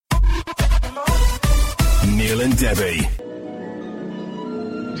Neil and Debbie.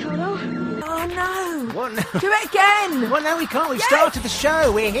 Toto? Oh, no. What? Do it again. Well, no, we can't. We've Yes. started the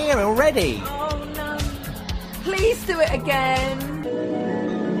show. We're here already. Oh, no. Please do it again.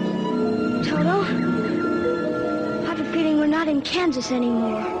 Toto? I have a feeling we're not in Kansas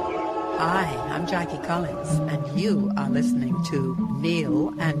anymore. Hi, I'm Jackie Collins, and you are listening to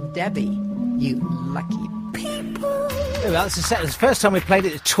Neil and Debbie, you lucky people. Oh, well, it's the first time we've played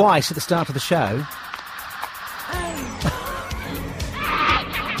it twice at the start of the show.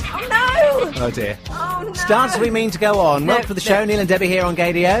 Oh, no. Oh, dear. Oh, no. Start as we mean to go on. No, Welcome to the show, Neil and Debbie here on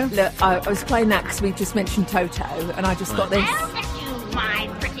Gadio. Look, I was playing that because we just mentioned Toto, and I just got this. I'll get you, my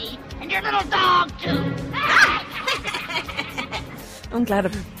pretty, and your little dog, too. I'm glad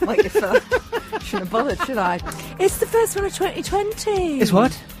I like your phone. Shouldn't have bothered, should I? It's the first one of 2020. It's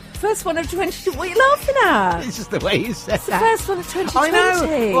what? First one of 2020. What are you laughing at? It's just the way you said It's the that. first one of 2020. I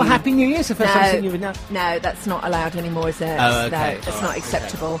know. Well, Happy New Year. It's the first time I've seen you. No, that's not allowed anymore, is it? Oh, okay. No, it's not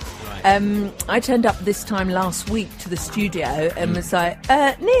acceptable. I turned up this time last week to the studio and was like,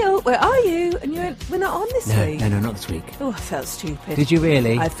 Neil, where are you? And you went, we're not on this week. No, not this week. Oh, I felt stupid. Did you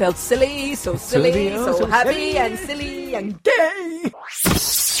really? I felt silly, so silly, Oh, so happy silly. and silly and gay.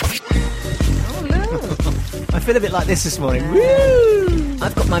 Oh, no. I feel a bit like this morning. Woo!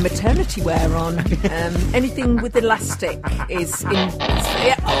 I've got my maternity wear on. Anything with elastic is in...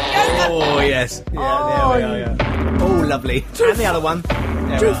 Oh, yes. Yeah, there we are, yeah. Oh, lovely. And the other one.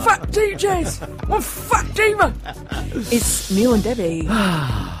 There Two we are. fat DJs, one fat diva. It's Neil and Debbie.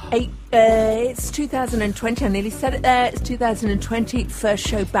 It's 2020. I nearly said it there. It's 2020, first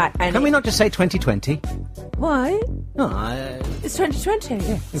show back. And Can we not just say 2020? Why? Oh, It's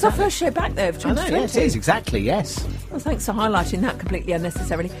 2020. It's our first show back there of I know, 2020. yes, it is, exactly, yes. Well, thanks for highlighting that completely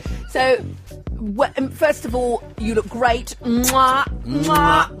unnecessarily. So, first of all, you look great. Mwah,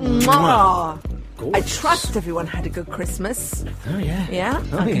 mwah, mwah. I trust everyone had a good Christmas. Oh, yeah. Yeah?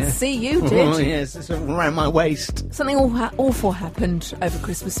 Oh, I can yeah. see you did. Oh, yes, it's around my waist. Something awful happened over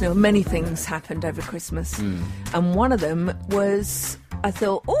Christmas. Neil. Many things happened over Christmas. And one of them was... I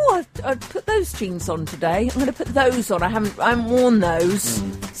thought, I'd put those jeans on today. I'm going to put those on. I haven't worn those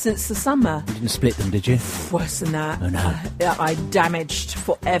since the summer. You didn't split them, did you? Worse than that. Oh, no. I damaged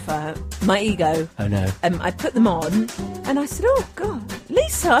forever my ego. Oh, no. I put them on, and I said, oh, God,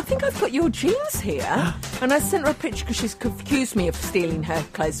 Lisa, I think I've got your jeans here. And I sent her a picture because she's accused me of stealing her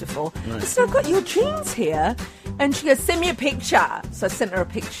clothes before. I said, I've got your jeans here. And she goes, send me a picture. So I sent her a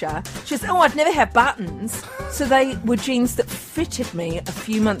picture. She goes, I'd never have buttons. So they were jeans that fitted me a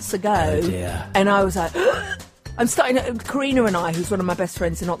few months ago. Oh, dear. And I was like, I'm starting, Karina and I, who's one of my best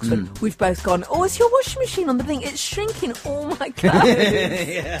friends in Oxford, we've both gone, is your washing machine on the thing? It's shrinking all my clothes.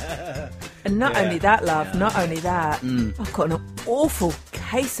 And not only that, love, not only that, I've got an awful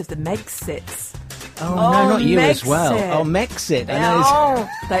case of the Megsits. Oh, no, not you as well. Megxit. Oh, Megxit. I know.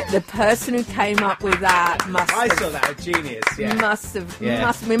 The person who came up with that must I have... saw that, a genius, yeah.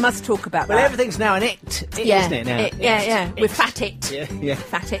 We must talk about Well, that. everything's now an it, isn't it now? We're fat it. Yeah.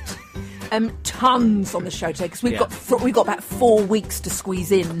 Fat it. Tons on the show today because we've got about 4 weeks to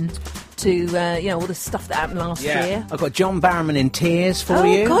squeeze in to all the stuff that happened last year. I've got John Barrowman in tears for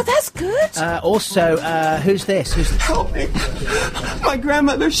you. Oh God, that's good. Also, who's this? Help me. My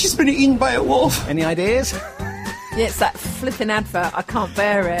grandmother, she's been eaten by a wolf. Any ideas? Yeah, it's that flipping advert. I can't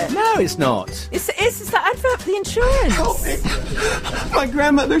bear it. No, it's not. It's that advert for the insurance. Help me. My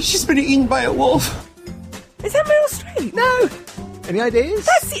grandmother, she's been eaten by a wolf. Is that Meryl Streep? No. Any ideas?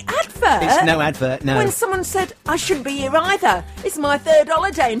 That's the advert. It's no advert, no. When someone said, I shouldn't be here either. It's my third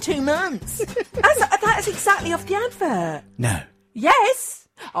holiday in 2 months. That is exactly off the advert. No. Yes.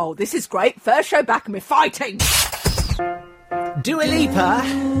 Oh, this is great. First show back and we're fighting. Dua Lipa.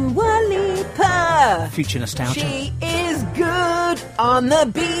 Dua Lipa. Future nostalgia. She is good on the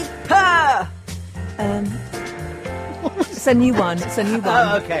beeper. It's a new one.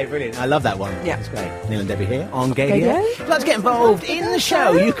 Oh, okay, brilliant. I love that one. Yeah. That's great. Neil and Debbie here on Gadio. Gadio? If you'd like to get involved in the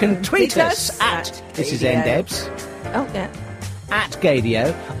show, you can tweet us at This Is Gadio. NDebs, Oh, yeah. at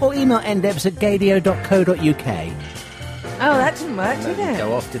Gadio, or email ndebs@gadio.co.uk. Oh, that didn't work, did it?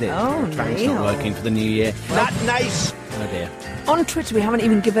 Go off, did it? Oh, Train's Neil. not working for the new year. Not nice. Oh, dear. On Twitter, we haven't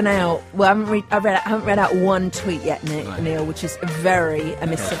even given out. Well, I haven't read out one tweet yet, Neil, which is very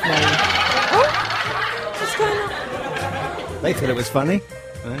amiss of me. Oh, what's going on? They thought it was funny.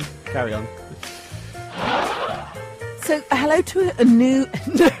 Right, carry on. So, hello to a new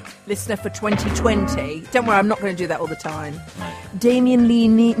listener for 2020. Don't worry, I'm not going to do that all the time. Damien Lee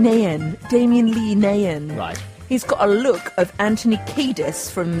Nayan. Right. He's got a look of Anthony Kiedis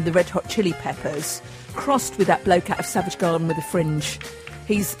from the Red Hot Chili Peppers, crossed with that bloke out of Savage Garden with a fringe.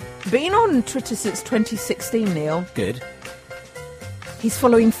 He's been on Twitter since 2016, Neil. Good. He's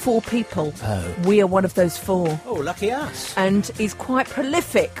following 4 people. Oh. We are one of those 4. Oh, lucky us. And he's quite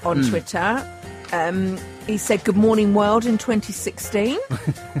prolific on Twitter. He said "Good morning world" in 2016,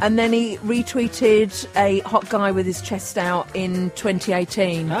 and then he retweeted a hot guy with his chest out in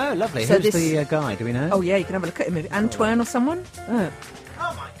 2018. Oh, lovely. So Who's the guy? Do we know? Oh yeah, you can have a look at him. Maybe Antoine or someone. Oh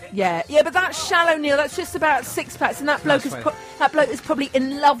my goodness. Yeah, but that's shallow, Neil. That's just about 6 packs, and that bloke is probably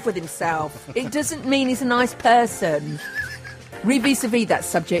in love with himself. It doesn't mean he's a nice person. Vis-a-vis that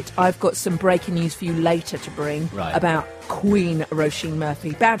subject, I've got some breaking news for you later to bring about Queen Roisin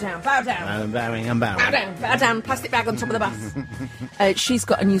Murphy. Bow down, bow down. I'm bowing. Bow down, plastic bag on top of the bus. She's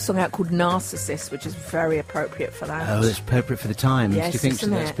got a new song out called Narcissus, which is very appropriate for that. Oh, it's appropriate for the times. Yes, do you think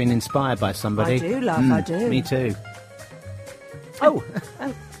isn't that's it? been inspired by somebody? I do, love, I do. Me too. Oh,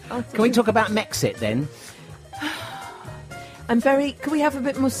 can we talk about Mexit then? Can we have a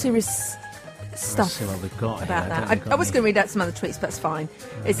bit more serious stuff Let's see what we've got about here. that? I was going to read out some other tweets, but that's fine.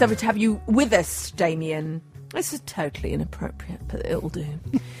 It's lovely to have you with us, Damien. This is totally inappropriate, but it'll do.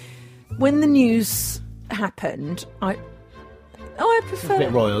 When the news happened, I prefer... It's a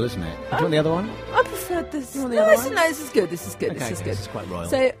bit royal, isn't it? Do you want the other one? I preferred this. You want the No, other this one? no, this is good. This is good. Okay, This is good. this is quite royal.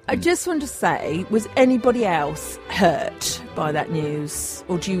 So I just want to say, was anybody else hurt by that news,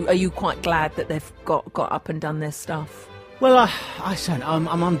 or are you quite glad that they've got up and done their stuff? Well, I can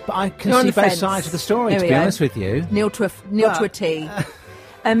You're on see the both fence. sides of the story, There to we be go. honest with you. Neil to a T.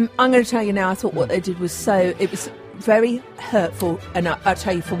 I'm going to tell you now. I thought what they did was it was very hurtful, and I'll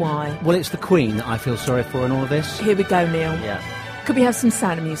tell you for why. Well, it's the Queen that I feel sorry for in all of this. Here we go, Neil. Yeah. Could we have some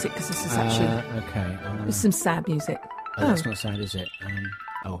sad music? Because this is actually Okay. there's some sad music. That's not sad, is it?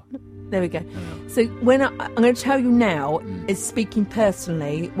 There we go. So when I'm going to tell you now, is speaking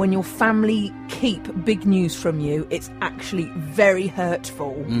personally, when your family keep big news from you, it's actually very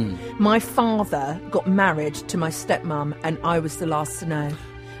hurtful. My father got married to my stepmom, and I was the last to know.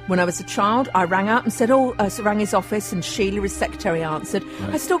 When I was a child, I rang up and said, I rang his office, and Sheila, his secretary, answered,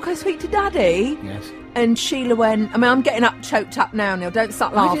 I still go speak to Daddy. Yes. And Sheila went, I'm getting choked up now, Neil, don't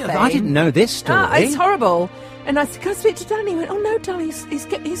start laughing. I didn't know this story. It's horrible. And I said, can I speak to Danny? He went, oh no, darling, he's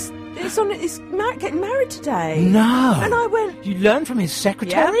getting married today. No. And I went, You learned from his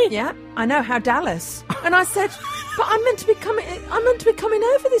secretary? Yeah, I know, how Dallas. And I said, but I'm meant to be coming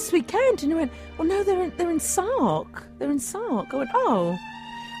over this weekend. And he went, well, no, they're in Sark. They're in Sark. I went, oh.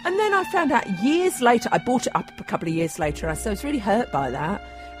 And then I found out years later, I bought it up a couple of years later, and I was really hurt by that.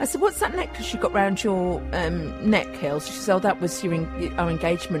 I said, what's that necklace you got round your neck, Hills? She said, oh, that was our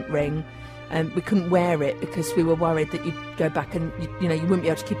engagement ring. We couldn't wear it because we were worried that you'd go back and you wouldn't be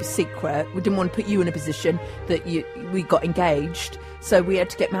able to keep a secret. We didn't want to put you in a position that we got engaged, so we had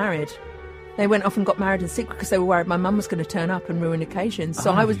to get married. They went off and got married in secret because they were worried my mum was going to turn up and ruin occasions.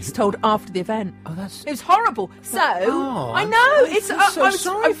 So I was told after the event. Oh, that's... It was horrible. So I know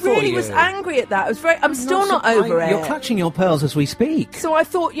I really was angry at that. I'm still not over it. You're clutching your pearls as we speak. So I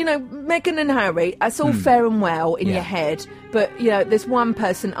thought, Meghan and Harry, that's all fair and well in your head, but there's one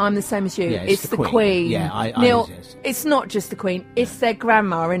person. I'm the same as you. Yeah, it's the Queen. Yeah, Neil, yes. it's not just the Queen. It's their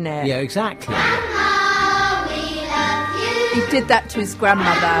grandma, isn't it? Yeah, exactly. He did that to his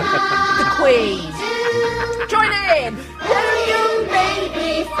grandmother, the Queen. Join in. Though you may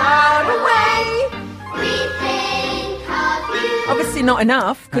be far away, we think of you. Obviously not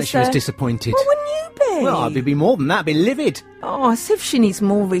enough. She was disappointed. Well, wouldn't you be? Well, I'd be more than that. I'd be livid. Oh, as if she needs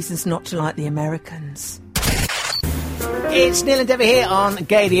more reasons not to like the Americans. It's Neil and Debbie here on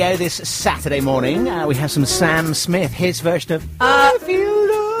Gadio this Saturday morning. We have some Sam Smith, his version of...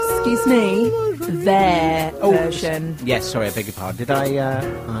 Excuse me, their version. Yes, sorry, I beg your pardon. Did I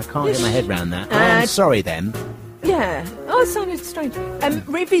can't get my head round that. I'm sorry then. Yeah. Oh, it sounded strange.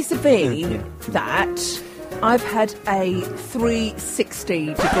 Vis-a-vis that, I've had a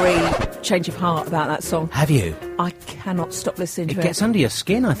 360-degree change of heart about that song. Have you? I cannot stop listening to it. It gets under your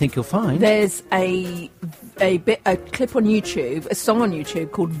skin, I think you'll find. There's a clip on YouTube, a song on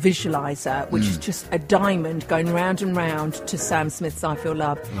YouTube called Visualizer, which is just a diamond going round and round to Sam Smith's I Feel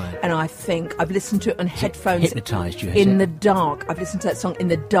Love. Right. And I think I've listened to it on headphones. Hypnotised you, has in it? the dark. I've listened to that song in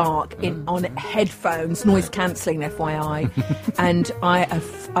the dark, on headphones, noise cancelling, FYI. And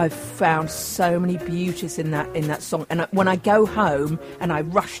I've found so many beauties in that song. And when I go home and I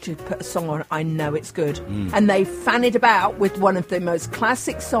rush to put a song on, I know it's good. And they fan it about with one of the most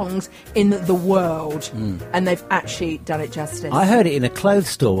classic songs in the world. And they've actually done it justice. I heard it in a clothes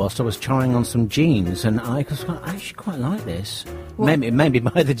store whilst I was trying on some jeans, and I actually quite like this. Maybe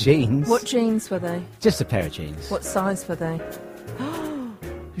by the jeans. What jeans were they? Just a pair of jeans. What size were they?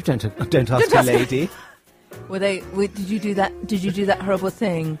 You don't ask a lady. Did you do that? Did you do that horrible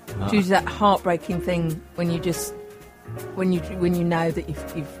thing? Did you do that heartbreaking thing when you know that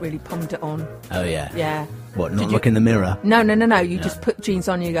you've really pumped it on? Oh yeah. Yeah. What? Not look in the mirror? No. You just put jeans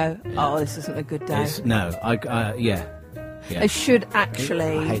on. You go. Oh, this isn't a good day. Yeah. They should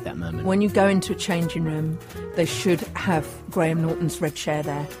actually. I hate that moment. When you go into a changing room, they should have Graham Norton's red chair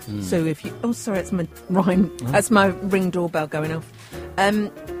there. So if you, that's my ring doorbell going off.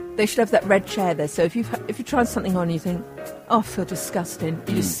 They should have that red chair there. So if you try something on, you think, oh, I feel disgusting.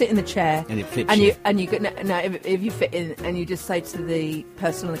 You just sit in the chair, and it fits and you. And you go, no, if you fit in, and you just say to the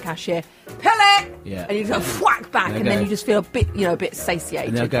person on the cashier, "Pill it," and you just whack back, and then you just feel a bit satiated.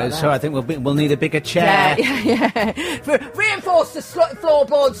 And they'll go, so I think we'll need a bigger chair. Yeah. Reinforce the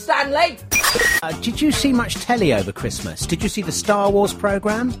floorboard, Stanley. Did you see much telly over Christmas? Did you see the Star Wars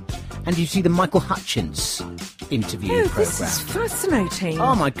programme? And did you see the Michael Hutchins interview programme? This is fascinating.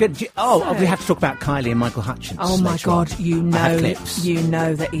 Oh my god! We have to talk about Kylie and Michael Hutchins. Oh my god! You know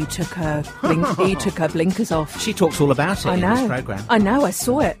that he took her blinkers off. She talks all about it in this programme. I know. I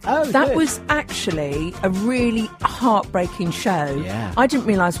saw it. Oh, that good. was actually a really heartbreaking show. Yeah. I didn't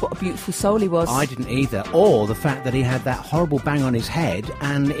realise what a beautiful soul he was. I didn't either. Or the fact that he had that horrible bang on his head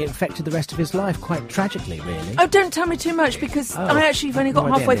and it affected the rest of his life quite tragically, really. Oh, don't tell me too much because I actually have only got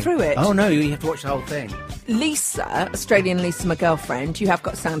halfway through it. Oh no, you have to watch the whole thing. Lisa, Australian Lisa, my girlfriend, you have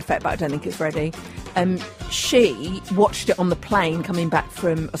got a sound effect, but I don't think it's ready. She watched it on the plane coming back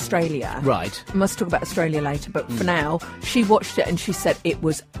from Australia. Right. We must talk about Australia later, but for now, she watched it and she said it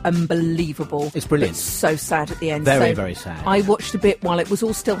was unbelievable. It's brilliant. But so sad at the end. Very, very sad. I watched a bit while it was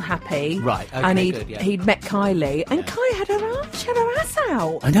all still happy. Right, okay, and he'd met Kylie, and Kylie had her ass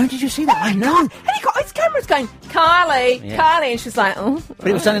out. I know, did you see that? Oh I know. God. And he got his cameras going, Kylie, and she's like, oh. But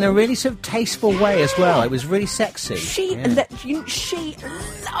it was done in a really sort of tasteful way as well. It was really sexy. She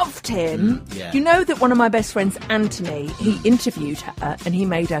loved him. Yeah. You know that one of my best friends, Anthony, he interviewed her and he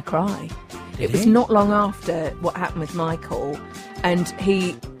made her cry. It was not long after what happened with Michael, and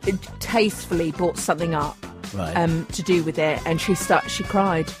he tastefully brought something up to do with it, and she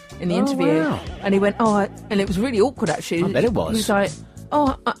cried in the interview. Wow. And he went, and it was really awkward actually. I bet it was. He was like,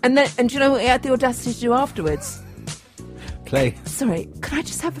 and do you know what he had the audacity to do afterwards? Play. Sorry, can I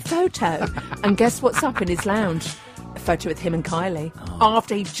just have a photo? And guess what's up in his lounge? A photo with him and Kylie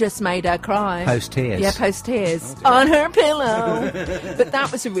after he just made her cry. Post tears. Yeah, post tears. On her pillow. But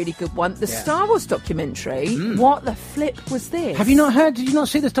that was a really good one. The Star Wars documentary, what the flip was this? Have you not heard? Did you not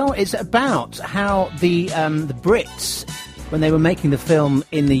see the Star Wars? It's about how the Brits, when they were making the film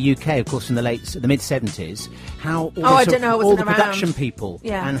in the UK, of course, in the mid-70s, how all the production people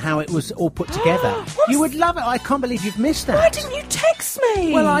and how it was all put together. You would love it. I can't believe you've missed that. Why didn't you text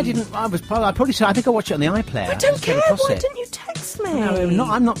me? Well, I didn't. I think I watched it on the iPlayer. I don't care. Why didn't you text me? No,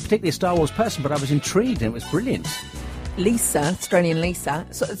 I'm not particularly a Star Wars person, but I was intrigued and it was brilliant. Lisa, Australian Lisa,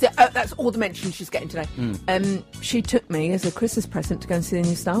 so that's all the mention she's getting today. She took me as a Christmas present to go and see the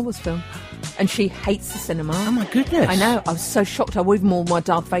new Star Wars film, and she hates the cinema. Oh my goodness! I know. I was so shocked. I even wore my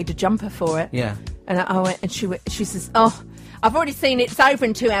Darth Vader jumper for it. Yeah. And I went, and she says, "Oh, I've already seen it. It's over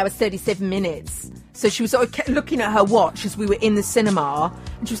in 2 hours 37 minutes." So she was sort of looking at her watch as we were in the cinema,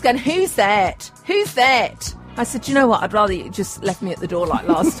 and she was going, "Who's that? Who's that?" I said, you know what, I'd rather you just left me at the door like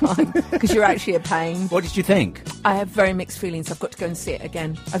last time, because you're actually a pain. What did you think? I have very mixed feelings. I've got to go and see it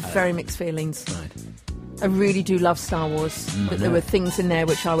again. I have very mixed feelings. Right. I really do love Star Wars, but there were things in there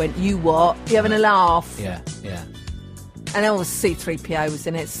which I went, you what? You having a laugh? Yeah. And then C-3PO was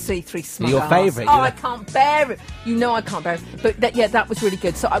in it, C-3 smug Your favourite? I can't bear it. You know I can't bear it. But that was really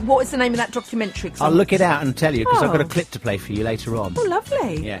good. So what was the name of that documentary? I'll look it out and tell you, because I've got a clip to play for you later on. Oh,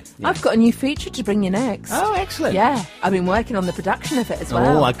 lovely. Yeah. I've got a new feature to bring you next. Oh, excellent. Yeah, I've been working on the production of it as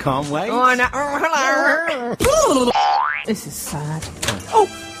well. Oh, I can't wait. Oh, I know. Oh, hello. This is sad. Oh,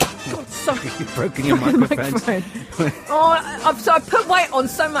 God, sorry. You've broken your microphone. I put weight on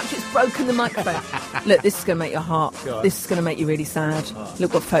so much it's broken the microphone. Look, this is going to make your heart. This is going to make you really sad.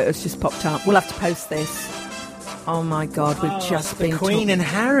 Look what photos just popped up. We'll have to post this. Oh my God, we've just been... The Queen and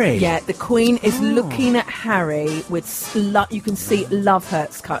Harry. Yeah, the Queen is looking at Harry with... you can see love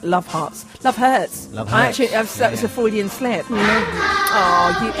hearts. Love hearts. Love hurts. Love hurts. That was a Freudian slip.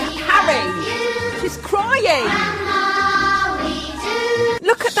 Harry! She's crying!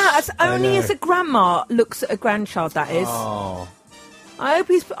 Look at that. As only as a grandma looks at a grandchild, that is. Oh. I hope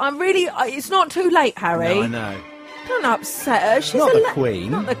it's not too late, Harry. No, I know. Don't upset her. She's Not the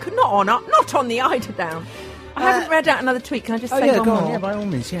Queen. Not on the Eider Down. I haven't read out another tweet. Can I just say one go more? on. Yeah, by all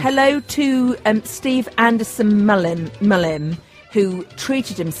means, yeah. Hello to Steve Anderson Mullen, who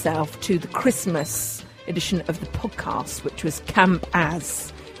treated himself to the Christmas edition of the podcast, which was Camp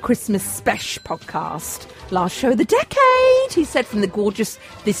As. Christmas special podcast. Last show of the decade, he said, from the gorgeous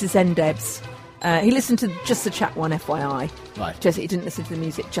This Is NDebs. He listened to just the chat one, FYI. Right. Just he didn't listen to the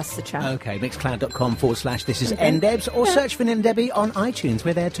music, just the chat. OK, mixcloud.com/This Is NDebs, or search for Debbie on iTunes.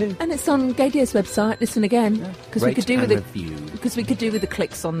 We're there too. And it's on Gadio's website. Listen again, because we could do with the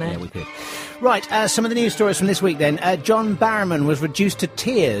clicks on there. Yeah, we could. Right, some of the news stories from this week then. John Barrowman was reduced to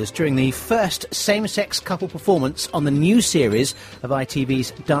tears during the first same-sex couple performance on the new series of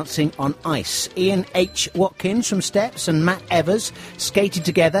ITV's Dancing on Ice. Ian H. Watkins from Steps and Matt Evers skated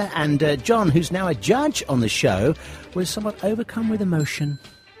together, and John, who's now a judge on the show, was somewhat overcome with emotion.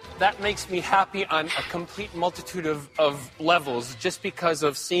 That makes me happy on a complete multitude of levels, just because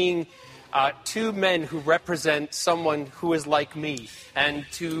of seeing two men who represent someone who is like me. And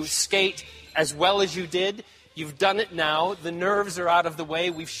to skate as well as you did, you've done it now. The nerves are out of the way.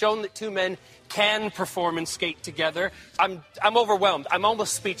 We've shown that two men can perform and skate together. I'm overwhelmed. I'm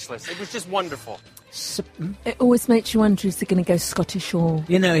almost speechless. It was just wonderful. It always makes you wonder, is he going to go Scottish or...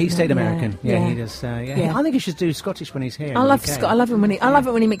 You know, he stayed American. Yeah, he does. Yeah. I think he should do Scottish when he's here. I love him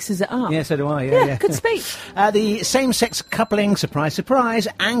when he mixes it up. Yeah, so do I. Yeah. Good speech. The same-sex coupling, surprise, surprise,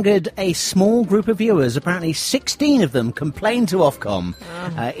 angered a small group of viewers. Apparently 16 of them complained to Ofcom.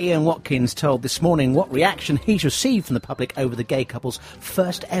 Ian Watkins told This Morning what reaction he's received from the public over the gay couple's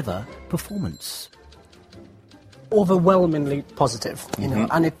first ever performance. Overwhelmingly positive, you know,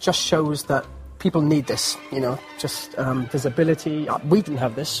 and it just shows that people need this, just visibility. We didn't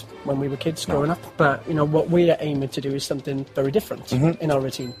have this when we were kids growing up, but, what we are aiming to do is something very different in our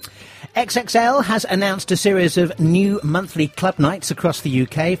routine. XXL has announced a series of new monthly club nights across the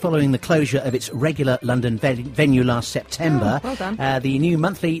UK following the closure of its regular London venue last September. Well done. The new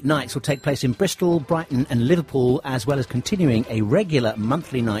monthly nights will take place in Bristol, Brighton and Liverpool, as well as continuing a regular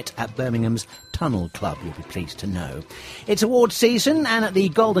monthly night at Birmingham's Tunnel Club, you'll be pleased to know. It's awards season, and at the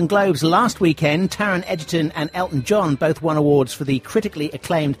Golden Globes last weekend, Taron Egerton and Elton John both won awards for the critically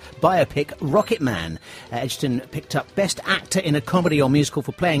acclaimed biopic Rocket Man. Egerton picked up Best Actor in a Comedy or Musical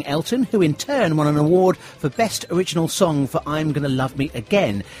for playing Elton, who in turn won an award for Best Original Song for I'm Gonna Love Me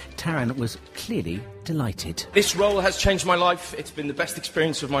Again. Taron was clearly delighted. This role has changed my life. It's been the best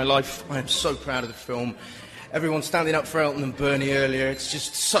experience of my life. I am so proud of the film. Everyone standing up for Elton and Bernie earlier, it's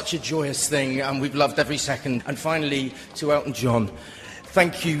just such a joyous thing, and we've loved every second. And finally, to Elton John,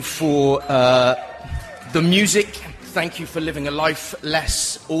 thank you for the music, thank you for living a life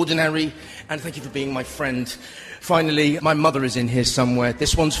less ordinary, and thank you for being my friend. Finally, my mother is in here somewhere.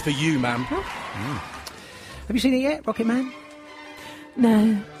 This one's for you, ma'am. Have you seen it yet, Rocket Man?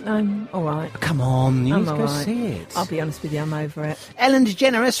 No, I'm all right. Come on, you need to go see it. I'll be honest with you, I'm over it. Ellen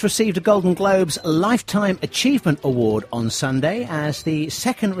DeGeneres received a Golden Globes Lifetime Achievement Award on Sunday as the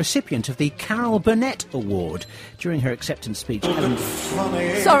second recipient of the Carol Burnett Award. During her acceptance speech, Ellen...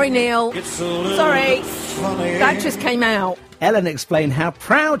 Sorry, Neil. Sorry. That just came out. Ellen explained how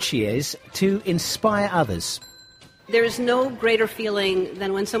proud she is to inspire others. There is no greater feeling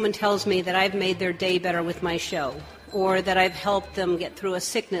than when someone tells me that I've made their day better with my show, or that I've helped them get through a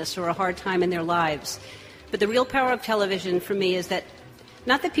sickness or a hard time in their lives. But the real power of television for me is that,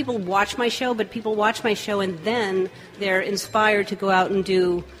 not that people watch my show, but people watch my show and then they're inspired to go out and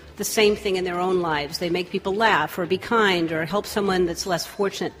do the same thing in their own lives. They make people laugh or be kind or help someone that's less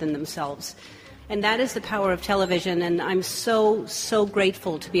fortunate than themselves. And that is the power of television, and I'm so, so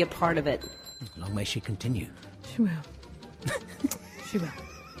grateful to be a part of it. Long may she continue. She will. She will.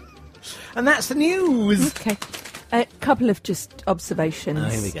 And that's the news. Okay. A couple of just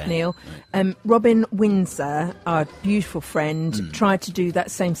observations, here we go. Neil. Robin Windsor, our beautiful friend, tried to do that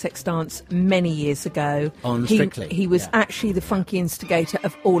same-sex dance many years ago. On Strictly. He was actually the funky instigator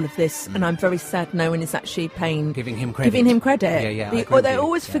of all of this, and I'm very sad no one is actually giving him credit. Yeah, they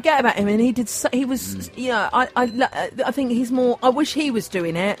always forget about him, and he did. He was, I think he's more. I wish he was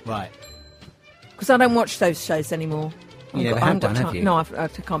doing it. Right. Because I don't watch those shows anymore. You never have done, have you? No, I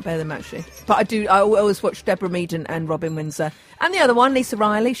can't bear them, actually. But I do. I always watch Deborah Mead and Robin Windsor. And the other one, Lisa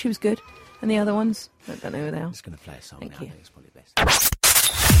Riley, she was good. And the other ones, I don't know who they are. I'm just going to play a song now. Thank you. I think it's probably best.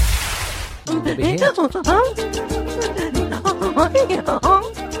 Debbie here.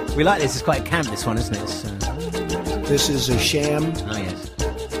 We like this. It's quite camp, this one, isn't it? This is a sham. Oh, yes.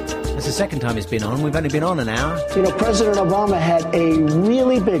 It's the second time it's been on. We've only been on an hour. President Obama had a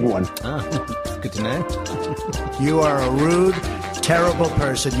really big one. Ah, good to know. You are a rude, terrible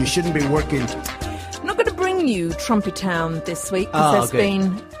person. You shouldn't be working. I'm not going to bring you Trumpetown this week because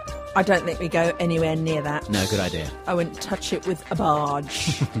I don't think we go anywhere near that. No, good idea. I wouldn't touch it with a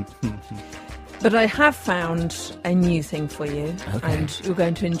barge. But I have found a new thing for you, and you're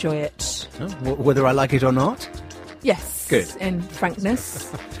going to enjoy it. Oh, whether I like it or not? Yes. Good. In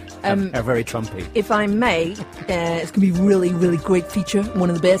frankness. How very Trumpy. If I may, it's going to be a really, really great feature. One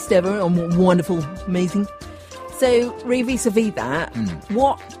of the best ever. Wonderful, amazing. So, vis-a-vis that,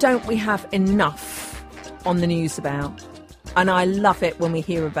 what don't we have enough on the news about? And I love it when we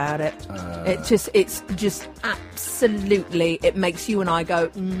hear about it. It's just absolutely, it makes you and I go,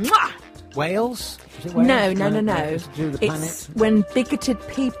 mwah! Wales? Is it Wales? No. It's when bigoted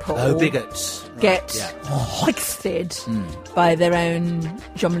people get hoisted by their own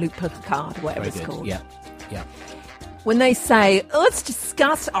Jean-Luc Picard, whatever it's called. Yeah. When they say, it's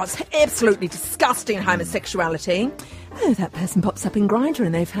disgusting, it's absolutely disgusting homosexuality. Oh, that person pops up in Grindr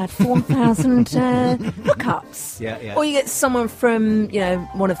and they've had 4,000 hookups. Yeah. Or you get someone from,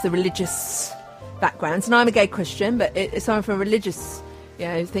 one of the religious backgrounds, and I'm a gay Christian, but it's someone from a religious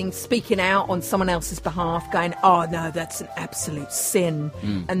thing speaking out on someone else's behalf, going, oh no, that's an absolute sin,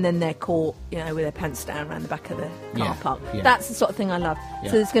 and then they're caught, with their pants down around the back of the car park. Yeah. That's the sort of thing I love. Yeah.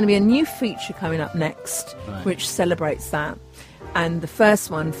 So there's going to be a new feature coming up next, which celebrates that, and the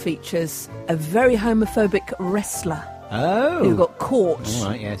first one features a very homophobic wrestler who got caught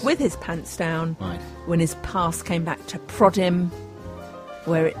with his pants down when his past came back to prod him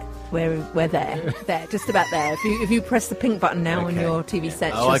We're there, just about there. If you press the pink button now on your TV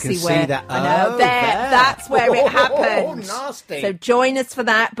set, you'll see where. That. I know, that's where it happened. Nasty. So join us for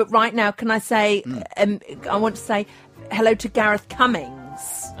that. But right now, can I say, I want to say hello to Gareth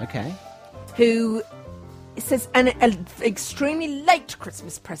Cummings. Okay. Who says, an extremely late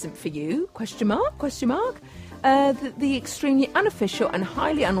Christmas present for you, ? The extremely unofficial and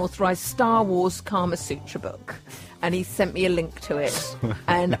highly unauthorised Star Wars Kama Sutra book. And he sent me a link to it.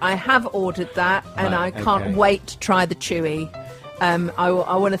 And I have ordered that, and I can't wait to try the Chewie. I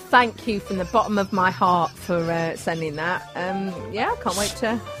want to thank you from the bottom of my heart for sending that. Can't wait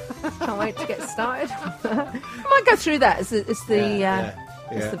to get started. I might go through that. It's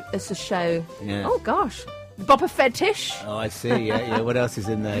the show. Yeah. Oh gosh, Boba Fetish. Oh, I see. Yeah. What else is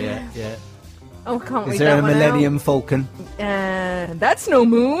in there? Yeah. Oh, can't we? Is there a Millennium Falcon? That's no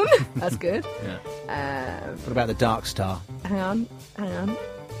moon. That's good. What about the Dark Star? Hang on.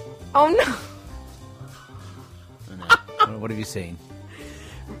 Oh no. What have you seen?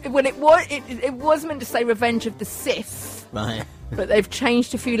 Well, it was meant to say Revenge of the Sith, right? But they've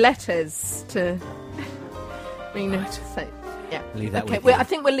changed a few letters to. So, yeah. Leave that. Okay. I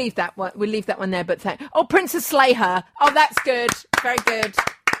think we'll leave that one. We'll leave that one there. But Princess Slayer. Oh, that's good. Very good.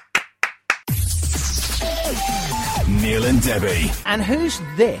 Neil and Debbie. And who's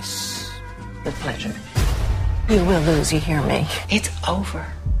this? With pleasure. You will lose, you hear me? It's over.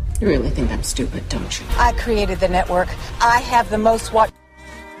 You really think I'm stupid, don't you? I created the network. I have the most watched.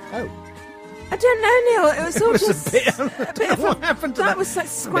 Oh. I don't know, Neil. It was all just a bit of what happened to that. That was like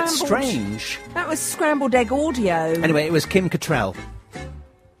scrambled. A bit strange. That was scrambled egg audio. Anyway, it was Kim Cattrall.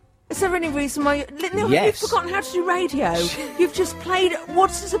 Is there any reason why... Neil, yes. You've forgotten how to do radio. You've just played...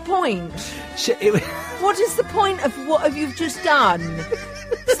 What's the point? What is the point of what you've just done?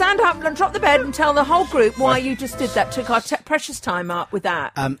 Stand up and drop the bed and tell the whole group why you just did that. Took our precious time up with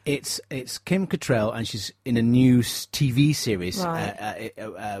that. It's Kim Cattrall, and she's in a new TV series. Right.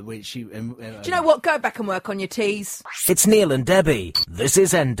 Which she... do you know what? Go back and work on your T's. It's Neil and Debbie. This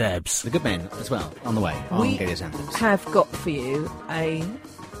is NDebs. The Good Men as well, on the way. We have got for you a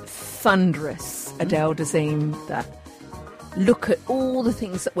thunderous Adele Dazeem that look at all the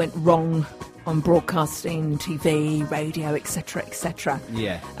things that went wrong on broadcasting, TV, radio, etc., etc.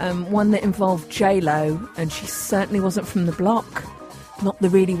 Yeah. One that involved J-Lo, and she certainly wasn't from the block. Not the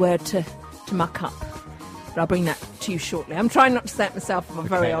really word to muck up. But I'll bring that to you shortly. I'm trying not to say it myself, if I'm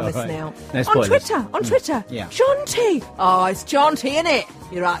very honest now. No spoilers. On Twitter. Yeah. John T. Oh, it's John T, innit?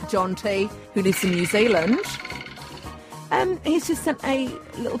 You're right, John T, who lives in New Zealand. He's just sent a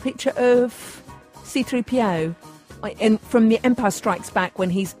little picture of C-3PO from The Empire Strikes Back when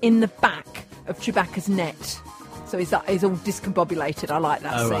he's in the back of Chewbacca's net. So he's all discombobulated. I like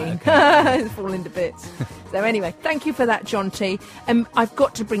that scene. Right, okay. It's falling to bits. So anyway, thank you for that, John T. I've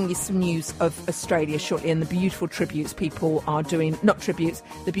got to bring you some news of Australia shortly and the beautiful tributes people are doing. Not tributes,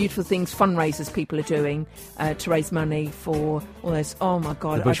 the beautiful things, fundraisers people are doing to raise money for all those. Oh my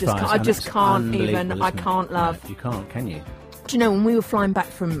God, I just can't even. I can't love. No, you can't, can you? Do you know, when we were flying back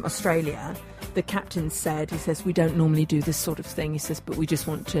from Australia, the captain said, he says, we don't normally do this sort of thing. He says, but we just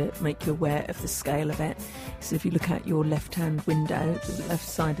want to make you aware of the scale of it. He said, if you look out your left-hand window to the left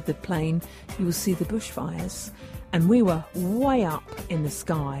side of the plane, you will see the bushfires. And we were way up in the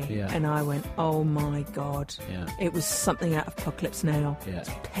sky, and I went, oh my God. Yeah. It was something out of Apocalypse Now. Yeah. It's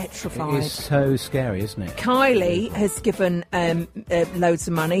petrified. It is so scary, isn't it? Kylie has given loads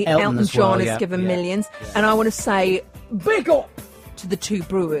of money. Elton John has given millions. Yeah. And I want to say, big up to the two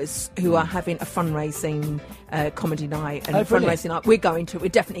brewers who are having a fundraising comedy night. And fundraising night. We're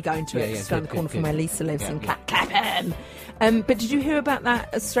definitely going to it. It's around the corner from where Lisa lives in Clapham. But did you hear about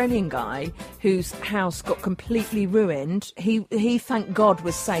that Australian guy whose house got completely ruined? He thank God,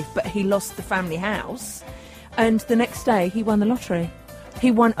 was safe, but he lost the family house. And the next day, he won the lottery. He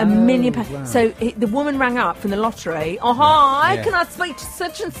won £1 million. Wow. So the woman rang up from the lottery. Oh, hi, can I speak to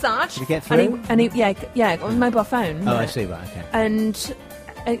such and such? Did he get through? And he on mobile phone. Oh, I see, right, okay. And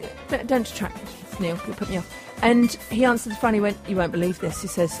don't detract, Neil, you put me off. And he answered the phone, he went, you won't believe this. He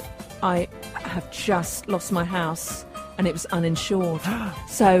says, I have just lost my house. And it was uninsured.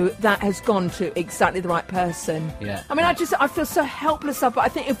 So that has gone to exactly the right person. Yeah. I mean, I feel so helpless. But I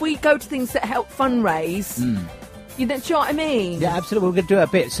think if we go to things that help fundraise, do you know what I mean? Yeah, absolutely. We're going to do a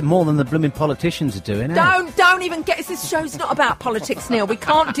bit. It's more than the blooming politicians are doing. Don't even get... This show's not about politics, Neil. We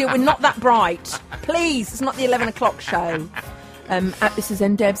can't deal... We're not that bright. Please, it's not the 11 o'clock show. This is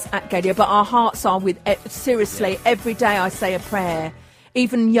NDebs at Gadio. But our hearts are with... seriously, every day I say a prayer.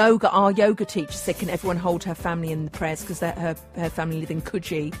 Even yoga, our yoga teacher said, can everyone hold her family in the prayers because her family live in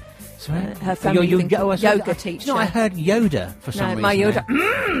Coogee. Sorry? Her family yoga teacher. No, I heard Yoda for some reason. My Yoda.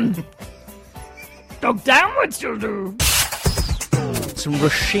 Dog downwards you'll do. Some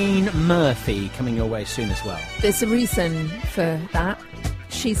Roisin Murphy coming your way soon as well. There's a reason for that.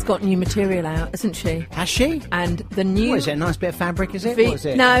 She's got new material out, hasn't she? Has she? And the new... What is it, a nice bit of fabric, is it? What is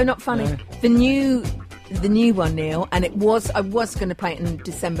it? No, not funny. No. The new one, Neil, and I was going to play it in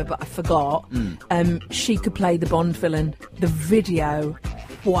December, but I forgot. She could play the Bond villain. The video,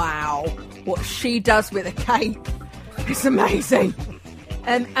 wow, what she does with a cape, it's amazing.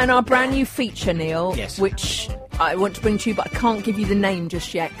 And our brand new feature, Neil, which I want to bring to you, but I can't give you the name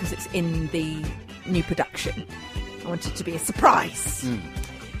just yet because it's in the new production. I want it to be a surprise.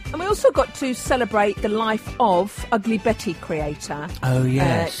 And we also got to celebrate the life of Ugly Betty creator. Oh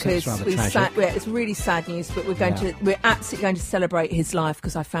yes, that's rather tragic. It's really sad news, but we're absolutely going to celebrate his life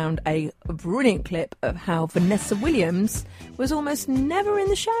because I found a brilliant clip of how Vanessa Williams was almost never in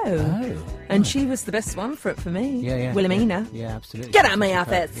the show. Oh, and she was the best one for me. Yeah, Wilhelmina. Yeah, absolutely. Get out of my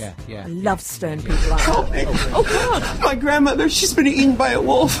office. Yeah. I love stern people like that. Oh God, my grandmother, she's been eaten by a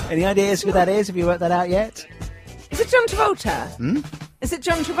wolf. Any ideas who that is? Have you worked that out yet? Is it John Travolta? Is it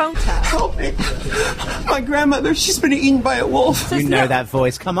John Travolta? Help me. My grandmother, she's been eaten by a wolf. So you know that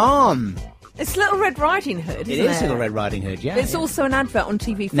voice, come on. It's Little Red Riding Hood, isn't it? It is Little Red Riding Hood, yeah. It's also an advert on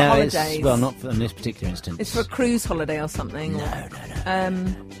TV for holidays. Well, not in this particular instance. It's for a cruise holiday or something. No.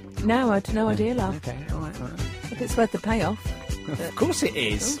 No, I had no idea, love. Okay, all right. If it's worth the payoff. Of course it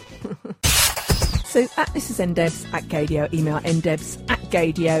is. So this is NDebs at Gadio. Email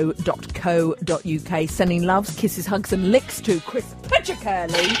ndebs@gadio.co.uk. Sending loves, kisses, hugs and licks to Chris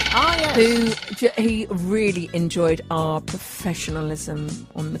Petchicurley, who he really enjoyed our professionalism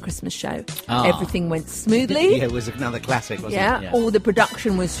on the Christmas show. Everything went smoothly. Yeah, it was another classic, wasn't it? Yeah, all the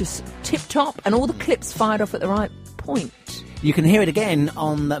production was just tip-top and all the clips fired off at the right point. You can hear it again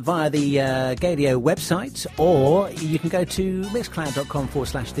via the Gadio website, or you can go to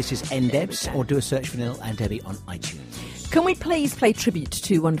mixcloud.com/thisisndebs, or do a search for Neil and Debbie on iTunes. Can we please play tribute to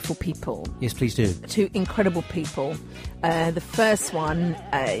two wonderful people? Yes, please do. Two incredible people. The first one,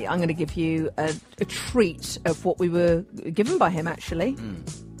 I'm going to give you a treat of what we were given by him, actually.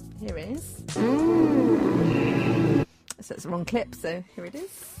 Here it is. So it's the wrong clip, so here it is.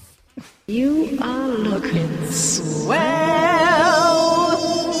 You are looking swell.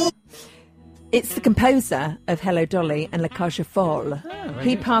 It's the composer of Hello Dolly and La Cage aux Folles.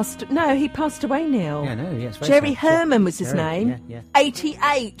 He passed away, Neil. Yeah, no, yes. Jerry Herman was his name. Yeah.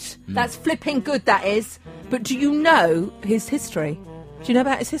 88. That's flipping good, that is. But do you know his history? Do you know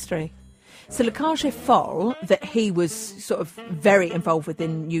about his history? So La Cage aux Folles, that he was sort of very involved with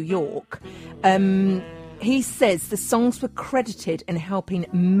in New York, he says the songs were credited in helping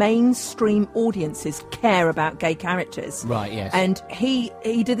mainstream audiences care about gay characters. Right, yes. And he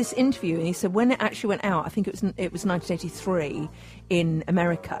did this interview and he said when it actually went out, I think it was 1983 in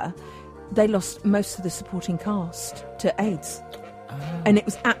America, they lost most of the supporting cast to AIDS. And it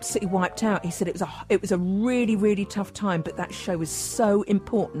was absolutely wiped out. He said it was a really, really tough time, but that show was so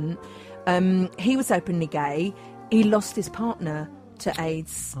important. He was openly gay. He lost his partner to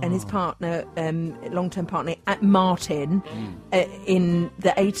AIDS, and his partner, long-term partner, at Martin, in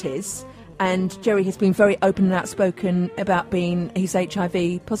the 80s. And Jerry has been very open and outspoken about he's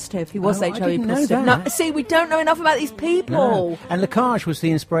HIV positive. He was HIV I didn't positive. know that. No, see, we don't know enough about these people. No. And Lacage was the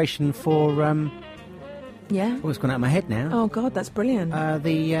inspiration for... yeah? Oh, it's gone out of my head now. Oh, God, that's brilliant.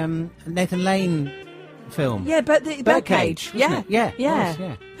 The Nathan Lane film. Yeah, but the Birdcage. Yeah. Yeah.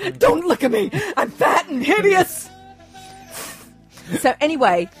 Yeah. Don't look at me. I'm fat and hideous. So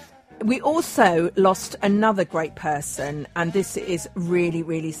anyway... We also lost another great person, and this is really,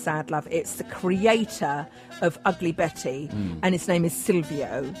 really sad, love. It's the creator of Ugly Betty, and his name is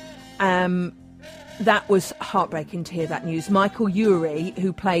Silvio. That was heartbreaking to hear that news. Michael Urie,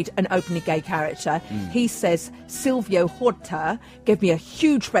 who played an openly gay character, he says, Silvio Horta gave me a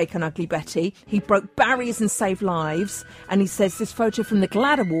huge break on Ugly Betty. He broke barriers and saved lives. And he says, this photo from the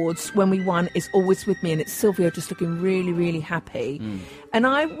GLAAD Awards when we won is always with me. And it's Silvio just looking really, really happy. And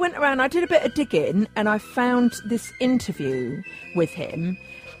I went around, I did a bit of digging, and I found this interview with him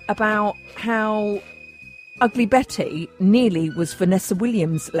about how Ugly Betty nearly was Vanessa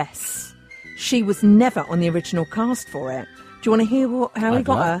Williams-less. She was never on the original cast for it. Do you want to hear how he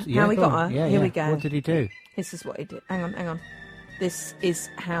got her? Yeah, how he got her? Yeah, Here we go. What did he do? This is what he did. Hang on. This is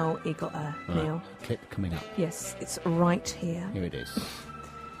how he got her, Neil. Clip coming up. Yes, it's right here. Here it is.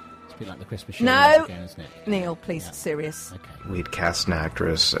 It's a bit like the Christmas show again, isn't it? Neil, please, serious. Okay. We'd cast an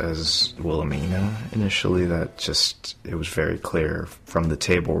actress as Wilhelmina initially. It was very clear from the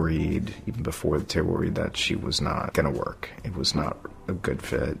table read, even before the table read, that she was not going to work. It was not a good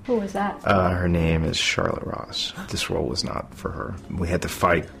fit. Who was that? Her name is Charlotte Ross. This role was not for her. We had to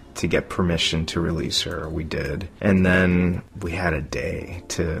fight to get permission to release her. We did. And then we had a day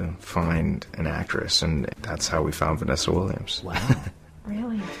to find an actress, and that's how we found Vanessa Williams. Wow.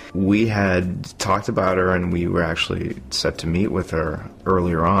 Really? We had talked about her, and we were actually set to meet with her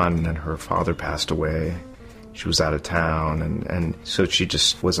earlier on, and her father passed away. She was out of town, and so she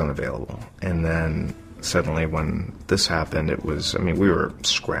just was unavailable. And then suddenly when this happened, we were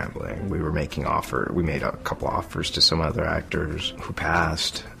scrambling. We were making we made a couple offers to some other actors who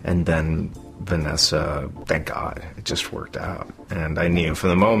passed, and then Vanessa, thank God, it just worked out. And I knew from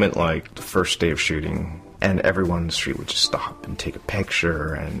the moment, like the first day of shooting, and everyone in the street would just stop and take a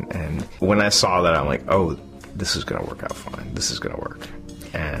picture. And when I saw that, I'm like, oh, this is going to work out fine. This is going to work.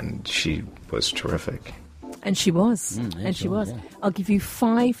 And she was terrific. And she was. Yeah. I'll give you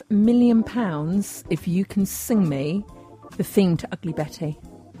 £5 million if you can sing me the theme to Ugly Betty.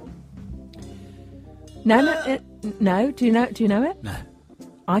 No. Do you know it? No.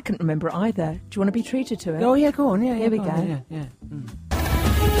 I couldn't remember it either. Do you want to be treated to it? Oh, yeah, go on. Yeah, Here we go. On, yeah.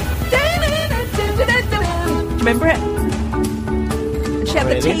 Remember it? She had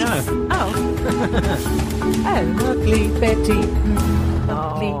the teeth. No. Oh. Ugly Betty.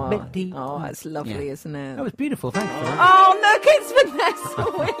 Ugly Betty. Oh, that's lovely, isn't it? That was beautiful, thank you. Oh, look, it's Vanessa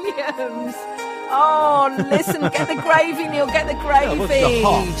Williams. Oh, listen, get the gravy, Neil, get the gravy. What's the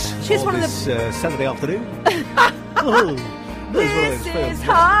heart She's one of the... Saturday afternoon. This is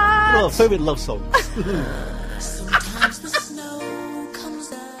hot. Well, favourite love songs.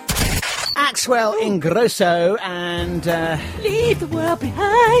 Axwell Ingrosso and... Leave the world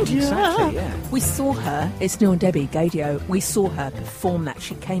behind you. Exactly, yeah. We saw her, it's Neil and Debbie, Gadio, we saw her perform that.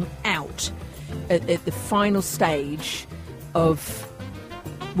 She came out at the final stage of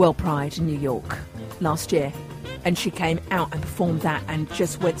World Pride in New York last year. And she came out and performed that and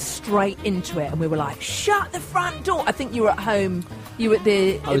just went straight into it. And we were like, shut the front door. I think you were at home. You were at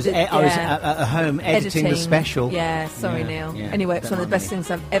the... I was at home editing the special. Yeah, sorry, Neil. Yeah, anyway, it's one of the best things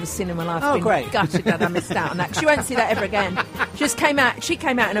I've ever seen in my life. Oh, I've been great. gutted that I missed out on that. She won't see that ever again. She came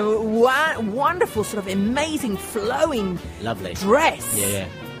out in a wonderful, sort of amazing, flowing lovely dress. Yeah.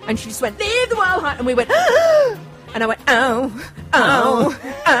 And she just went, leave the world high. And we went, ah! And I went, ow.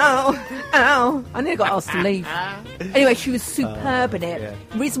 I nearly got asked to leave. Anyway, she was superb in it.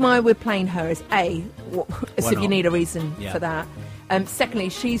 The reason why we're playing her is A, as if you need a reason for that. Secondly,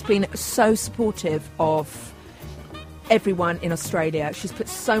 she's been so supportive of everyone in Australia. She's put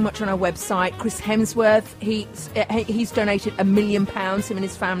so much on her website. Chris Hemsworth, he's donated £1 million, him and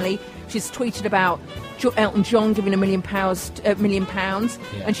his family. She's tweeted about Elton John giving £1 million,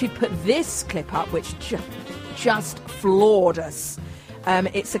 and she'd put this clip up, which just floored us.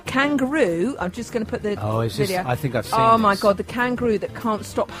 It's a kangaroo. I'm just going to put the video. I think I've seen Oh, my this. God, the kangaroo that can't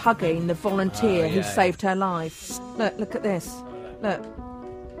stop hugging the volunteer who saved her life. Look at this. Look.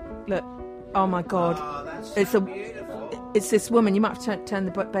 Oh, my God. It's this woman. You might have to turn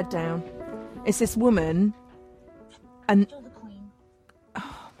the bed down. It's this woman. And...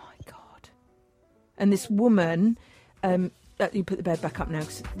 Oh, my God. And this woman... you put the bed back up now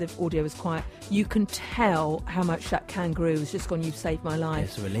because the audio was quiet. You can tell how much that kangaroo has just gone, you've saved my life.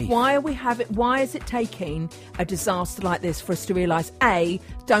 It's a relief. Why is it taking a disaster like this for us to realise, A,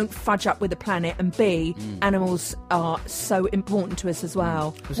 don't fudge up with the planet, and B, animals are so important to us as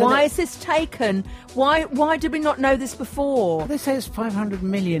well? Why is this taken? Why did we not know this before? They say it's 500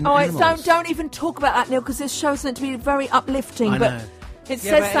 million animals. Don't even talk about that, Neil, because this show's meant to be very uplifting. I know. It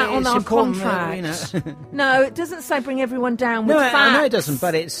says that on our contract. No, it doesn't say bring everyone down with facts. I know it doesn't,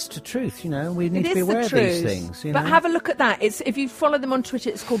 but it's the truth, We need to be aware of these things. But have a look at that. If you follow them on Twitter,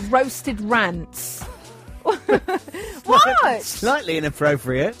 it's called Roasted Rants. What? Slightly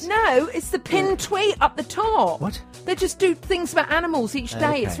inappropriate. No, it's the pinned tweet up the top. What? They just do things about animals each day.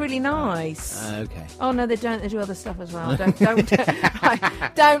 Okay. It's really nice. Okay. Oh no, they don't. They do other stuff as well. Don't. Maybe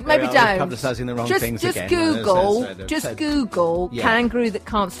don't. Publicising the wrong things again. Just Google kangaroo that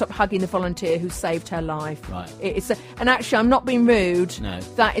can't stop hugging the volunteer who saved her life. Right. And actually, I'm not being rude. No.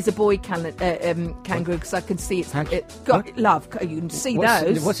 That is a boy kangaroo because I can see it's got love. You can see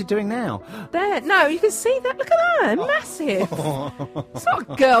those. What's it doing now? There. No, you can see that. Look at that. Massive. It's not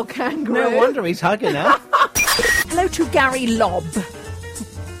a girl kangaroo. No wonder he's hugging her. Hello to Gary Lobb.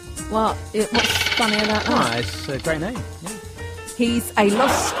 What's funny about that? It's a great name. Yeah. He's a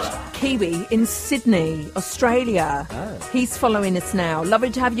lost Kiwi in Sydney, Australia. Oh. He's following us now. Lovely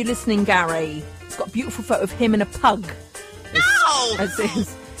to have you listening, Gary. He's got a beautiful photo of him and a pug. As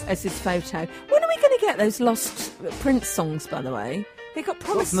his photo. When are we going to get those lost Prince songs, by the way? They got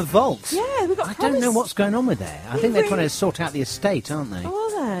promised from the vault. Yeah, we got. I don't know what's going on with that. I think they're trying to sort out the estate, aren't they? Oh,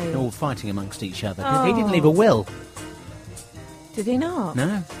 are they? They're all fighting amongst each other. Oh. He didn't leave a will. Did he not?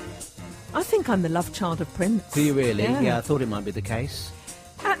 No. I think I'm the love child of Prince. Do you really? Yeah, I thought it might be the case.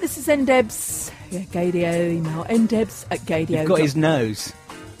 This is Ndebs. Yeah, Gadio email. Ndebs@gadio. You've got his nose.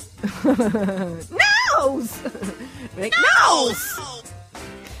 Nose! Nose!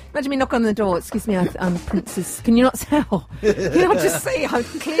 Imagine me knock on the door. Excuse me, I'm Prince's. Can you not tell? Can you not just see? I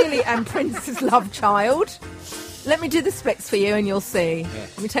clearly am Prince's love child. Let me do the specs for you, and you'll see. Yeah.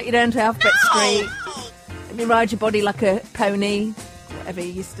 Let me take you down to Alphabet Street. Let me ride your body like a pony. Whatever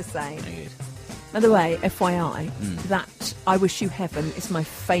you used to say. Very good. By the way, FYI, that I Wish You Heaven is my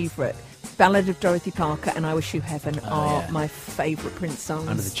favourite. Ballad of Dorothy Parker and I Wish You Heaven are my favourite Prince songs.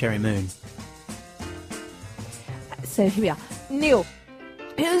 Under the Cherry Moon. So here we are. Neil.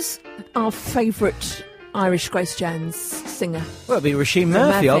 Who's our favourite Irish Grace Jones singer? Well, it'd be Roisin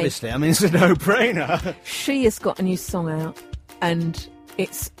Murphy, obviously. I mean, it's a no-brainer. She has got a new song out, and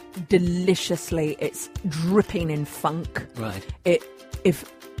it's it's dripping in funk. Right. If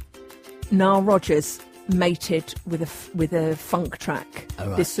Nile Rodgers mated with a funk track,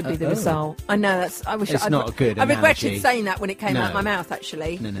 this would be the result. I know I wish it's not a good analogy. I regretted saying that when it came out of my mouth.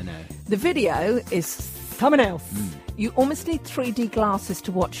 Actually, no. The video is something else. You almost need 3D glasses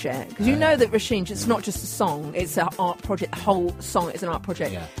to watch it because you know that Roisin, it's not just a song; it's an art project. The whole song is an art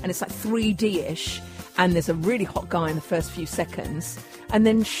project, and it's like 3D-ish. And there's a really hot guy in the first few seconds, and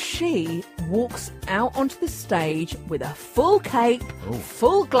then she walks out onto the stage with a full cape,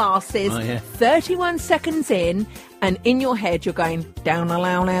 full glasses. 31 seconds in, and in your head you're going down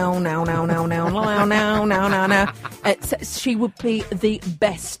now now now now now now now now now now. She would be the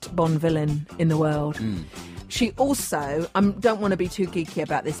best Bond villain in the world. She also, I don't want to be too geeky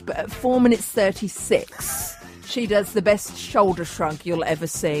about this, but at 4 minutes 36, she does the best shoulder shrug you'll ever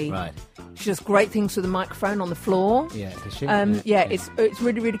see. Right. She does great things with the microphone on the floor. Yeah, does she? It's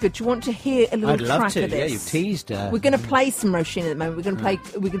really, really good. Do you want to hear a little track of this? Yeah, you've teased her. We're going to play some Roisin at the moment. We're going to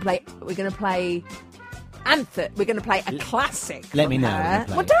play Anthem. We're going to play a classic. Let me know.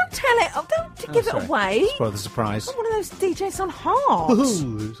 Well, don't tell it. Don't give it away. Spoil the surprise. I'm one of those DJs on heart.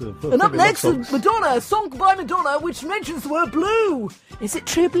 And up next is Madonna, a song by Madonna which mentions the word blue. Is it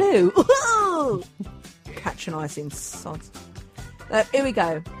True Blue? Patronising sods. Here we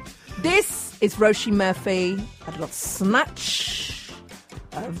go. This is Roisin Murphy. A little snatch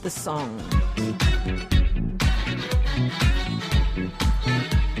of the song.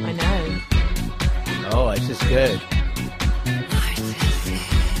 I know. Oh, it's just good.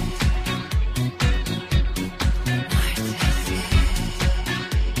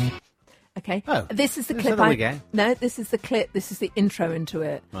 Okay. Oh, this is the clip. No, this is the clip. This is the intro into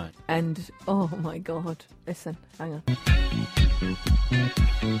it. Right. And oh my God, listen, hang on.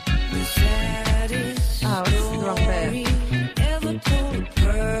 Oh, it's the wrong bit.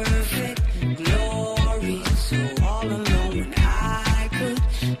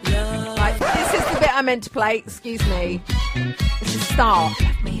 Right, this is the bit I meant to play. Excuse me. This is start.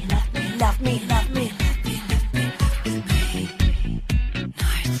 Love me, love me, love me, love me.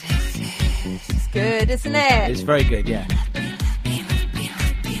 It's good, isn't it? It's very good, yeah.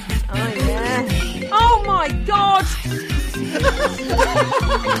 Oh, yeah. Oh, my God!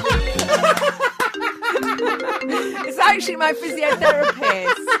 It's actually my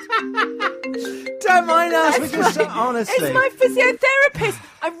physiotherapist. Don't mind us. Honestly, it's my physiotherapist.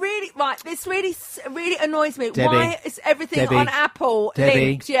 This really annoys me. Debbie, why is everything on Apple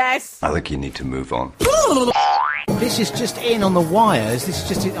linked? Yes. I think you need to move on. This is just in on the wires. This is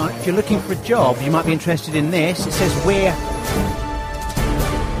just if you're looking for a job, you might be interested in this. It says we're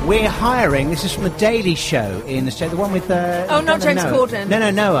hiring. This is from the Daily Show in the show, the one with not James Corden.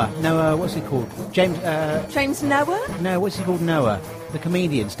 No, Noah. What's he called? James Noah? No, what's he called? Noah, the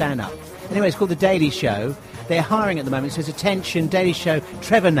comedian, stand-up. Anyway, it's called the Daily Show. They're hiring at the moment. It says, attention, Daily Show.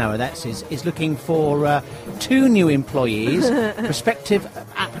 Trevor Noah, is looking for 2 new employees. Prospective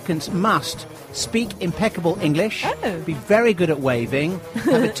applicants must speak impeccable English, be very good at waving,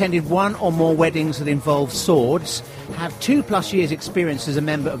 have attended 1 or more weddings that involve swords, have 2+ years' experience as a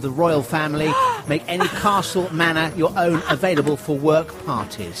member of the royal family, make any castle manor your own available for work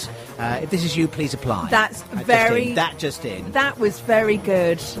parties. If this is you, please apply. That's just in. That was very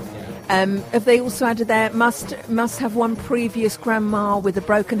good. Have they also added there, must have 1 previous grandma with a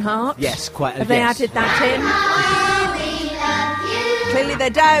broken heart? Yes, quite. Have they added that in? Clearly they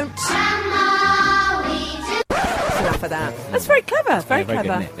don't. That's enough of that. That's very clever. Very clever.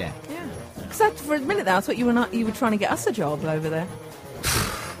 Good, isn't it? Yeah. Because for a minute there, I thought you were trying to get us a job over there.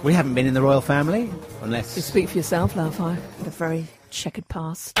 We haven't been in the royal family, unless... You speak for yourself, love. I had a very checkered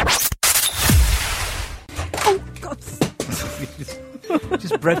past. Oh, God.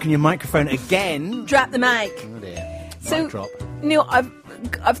 Just broken your microphone again. Drop the mic. Oh dear. So, drop. Neil,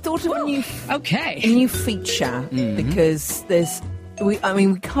 I've thought of a new feature because we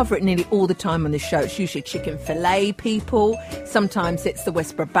cover it nearly all the time on the show. It's usually chicken fillet people. Sometimes it's the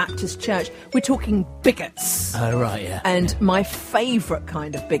Westboro Baptist Church. We're talking bigots. Oh, right, yeah. And my favourite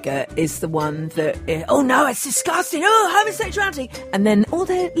kind of bigot is the one that, oh no, it's disgusting. Oh, homosexuality. And then,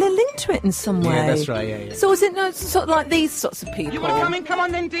 they're linked to it in some way. Yeah, that's right, yeah. So is it sort of like these sorts of people? You want to come in? Come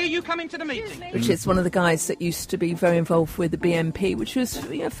on then, dear. You come into the meeting. Which is one of the guys that used to be very involved with the BNP, which was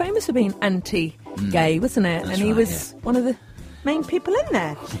famous for being anti-gay, wasn't it? That's and he was one of the main people in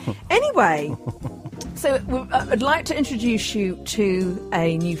there. Anyway, so I'd like to introduce you to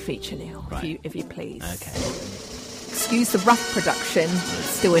a new feature, Neil, if you please. Okay. Excuse the rough production, it's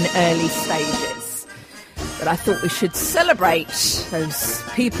still in early stages. But I thought we should celebrate those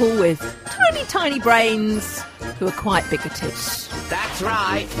people with tiny, tiny brains who are quite bigoted. That's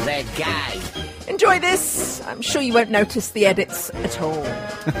right, they're gay. Enjoy this. I'm sure you won't notice the edits at all.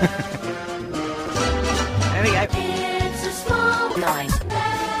 There we go.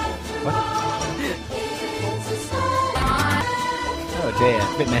 What? Oh dear,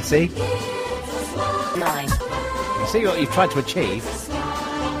 a bit messy. 9. You see what you've tried to achieve.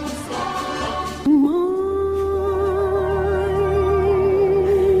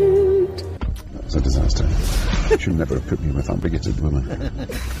 That was a disaster. You should never have put me with that bigoted woman.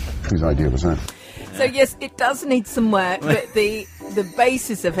 Whose idea was that? So yes, it does need some work, but the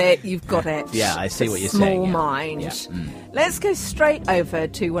basis of it, you've got it. Yeah, I see what you're saying. Small mind. Yeah. Let's go straight over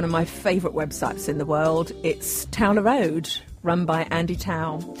to one of my favourite websites in the world. It's Towler Road, run by Andy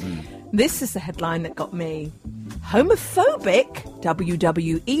Towle. This is the headline that got me. Homophobic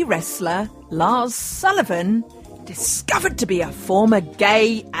WWE wrestler Lars Sullivan discovered to be a former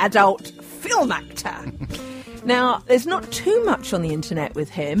gay adult film actor. Now, there's not too much on the internet with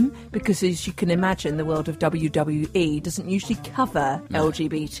him because, as you can imagine, the world of WWE doesn't usually cover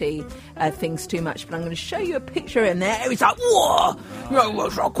LGBT things too much. But I'm going to show you a picture in there. He's like, whoa!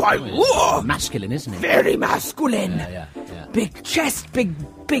 It's not quite whoa! Masculine, isn't it? Very masculine. Yeah. Big chest, big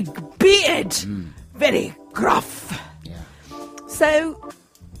beard. Very gruff. Yeah. So...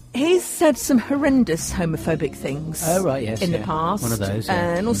 he's said some horrendous homophobic things in the past. One of those.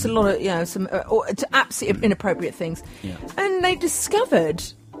 Yeah. And also a lot of, some absolutely inappropriate things. Yeah. And they discovered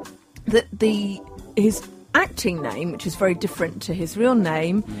that his acting name, which is very different to his real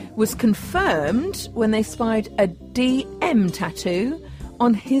name, was confirmed when they spied a DM tattoo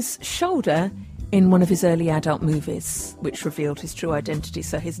on his shoulder in one of his early adult movies, which revealed his true identity.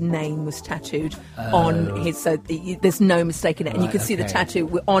 So his name was tattooed on his... So there's no mistake in it. And you can see the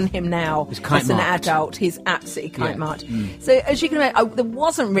tattoo on him now as an adult. He's absolutely kite-marked. So as you can imagine, there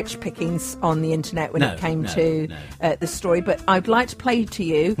wasn't rich pickings on the internet when it came to the story. But I'd like to play to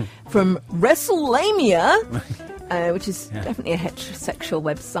you from WrestleLamia... which is definitely a heterosexual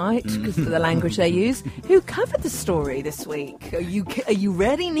website because of the language they use, who covered the story this week. Are you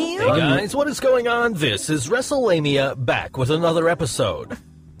ready, Neil? Hey guys, what is going on? This is WrestleLamia back with another episode.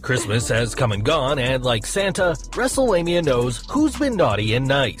 Christmas has come and gone, and like Santa, WrestleMania knows who's been naughty and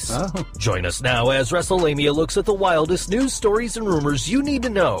nice. Oh. Join us now as WrestleMania looks at the wildest news stories and rumors you need to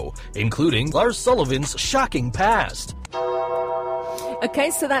know, including Lars Sullivan's shocking past.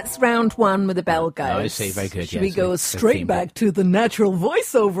 Okay, so that's round one with the bell goes. Oh, I see. Very good. Should we go straight back to the natural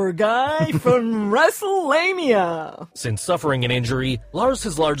voiceover guy from WrestleMania? Since suffering an injury, Lars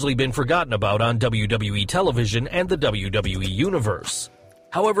has largely been forgotten about on WWE television and the WWE Universe.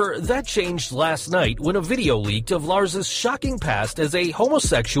 However, that changed last night when a video leaked of Lars' shocking past as a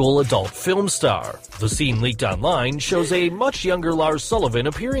homosexual adult film star. The scene leaked online shows a much younger Lars Sullivan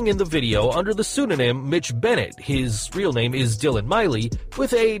appearing in the video under the pseudonym Mitch Bennett, his real name is Dylan Miley,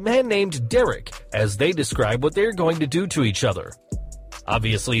 with a man named Derek, as they describe what they're going to do to each other.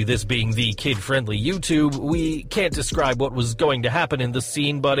 Obviously, this being the kid-friendly YouTube, we can't describe what was going to happen in the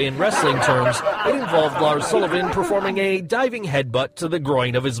scene, but in wrestling terms, it involved Lars Sullivan performing a diving headbutt to the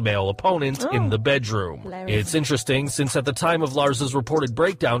groin of his male opponent in the bedroom. Hilarious. It's interesting, since at the time of Lars' reported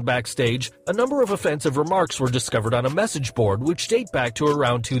breakdown backstage, a number of offensive remarks were discovered on a message board which date back to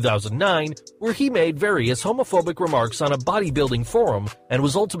around 2009, where he made various homophobic remarks on a bodybuilding forum and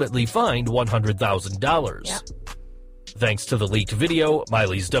was ultimately fined $100,000. Yep. Thanks to the leaked video,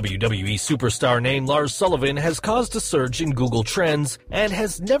 Miley's WWE superstar name Lars Sullivan has caused a surge in Google Trends and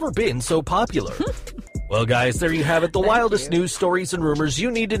has never been so popular. Well, guys, there you have it, the wildest news stories and rumors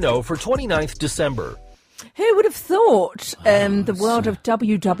you need to know for 29th December. Who would have thought the world of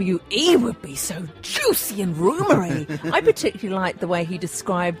WWE would be so juicy and rumory? I particularly like the way he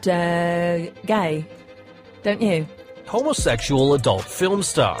described gay, don't you? Homosexual adult film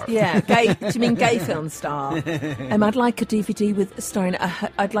star. Yeah, gay. Do you mean gay film star? I'd like a DVD with starring.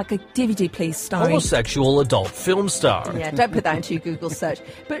 I'd like a DVD, please, starring. Homosexual adult film star. Yeah, don't put that into your Google search.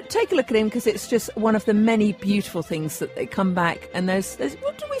 But take a look at him, because it's just one of the many beautiful things that they come back. And there's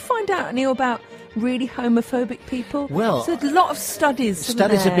what do we find out, Neil, about really homophobic people? Well, so a lot of studies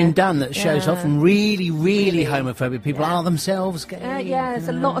have been done that shows often really homophobic people are themselves gay. There's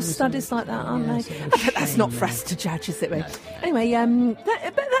a lot of studies like that, aren't they? But that's not for us to judge, is it? Anyway,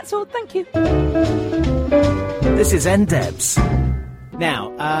 but that's all. Thank you. This is NDebs.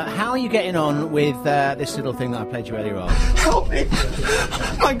 Now, how are you getting on with this little thing that I played you earlier on? Help me!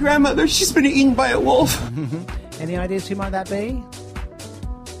 My grandmother, she's been eaten by a wolf. Any ideas who might that be?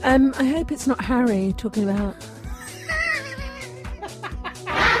 I hope it's not Harry talking about.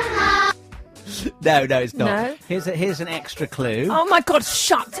 No, it's not. No? Here's an extra clue. Oh my God!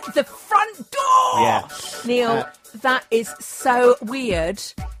 Shut the front door. Yeah, Neil, that is so weird.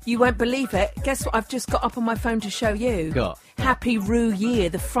 You won't believe it. Guess what? I've just got up on my phone to show you. Got. Happy Rue Year,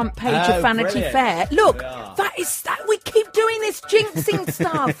 the front page of Vanity Fair. Look, that. We keep doing this jinxing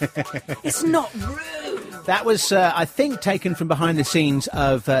stuff. It's not Rue. That was, I think, taken from behind the scenes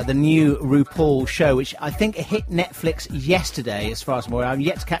of the new RuPaul show, which I think hit Netflix yesterday, as far as I'm aware. I'm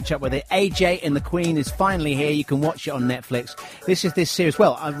yet to catch up with it. AJ and the Queen is finally here. You can watch it on Netflix. This is this series.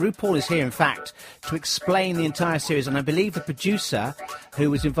 Well, RuPaul is here, in fact, to explain the entire series, and I believe the producer, who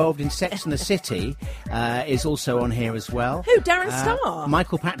was involved in Sex and the City, is also on here as well. Who, Darren Star?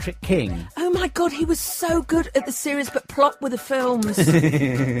 Michael Patrick King. Oh my God, he was so good at the series, but plot with the films.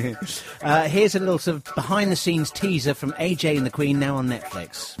 Here's a little sort of behind-the-scenes teaser from AJ and the Queen, now on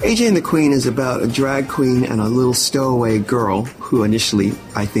Netflix. AJ and the Queen is about a drag queen and a little stowaway girl who initially,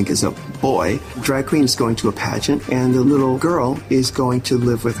 I think, is a boy. Drag queen is going to a pageant, and the little girl is going to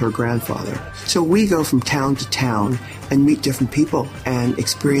live with her grandfather. So we go from town to town and meet different people and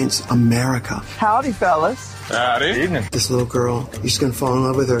experience America. Howdy, fellas. Howdy. Evening. This little girl, you're just going to fall in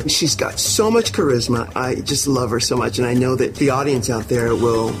love with her. She's got so much charisma. I just love her so much, and I know that the audience out there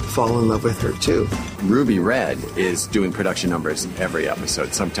will fall in love with her, too. Ruby Red is doing production numbers every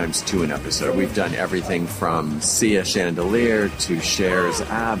episode, sometimes two an episode. We've done everything from Sia Chandelier to Cher's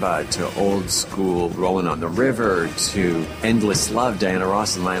ABBA to old school Rolling on the River to Endless Love, Diana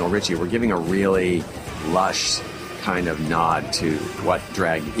Ross and Lionel Richie. We're giving a really lush kind of nod to what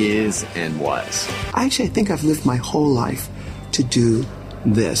drag is and was. I think I've lived my whole life to do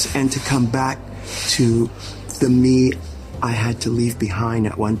this and to come back to the me I had to leave behind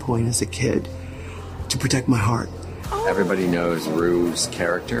at one point as a kid to protect my heart. Everybody knows Rue's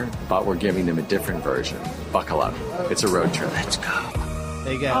character, but we're giving them a different version. Buckle up. It's a road trip. Let's go.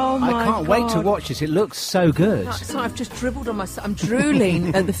 There you go. Oh, I can't wait to watch this. It looks so good. So I've just dribbled on myself. I'm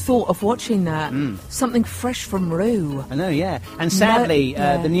drooling at the thought of watching that. Something fresh from Rue. I know, yeah. And sadly,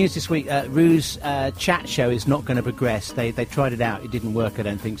 the news this week, Rue's chat show is not going to progress. They tried it out. It didn't work, I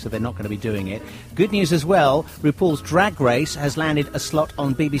don't think, so they're not going to be doing it. Good news as well, RuPaul's Drag Race has landed a slot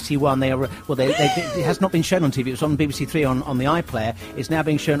on BBC One. It has not been shown on TV. It was on BBC Three on the iPlayer. It's now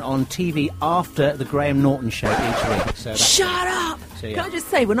being shown on TV after the Graham Norton show each week. So shut up! So, yeah. Can I just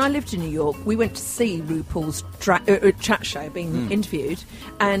say, when I lived in New York, we went to see RuPaul's chat show being interviewed,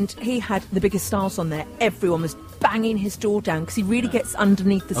 and he had the biggest stars on there. Everyone was banging his door down because he really gets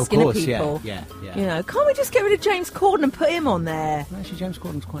underneath the skin of people. Yeah. You know, can't we just get rid of James Corden and put him on there? Actually, James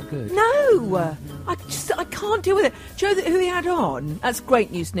Corden's quite good. No, I can't deal with it. Do you know who he had on? That's great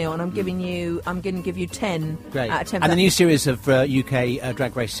news, Neil, and I'm going to give you 10 out of 10. And the new series of UK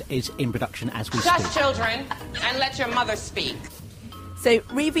Drag Race is in production as we speak. Shush, children, and let your mother speak. So,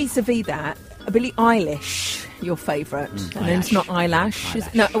 vis-a-vis that, Billie Eilish, your favourite. Her name's not Eyelash.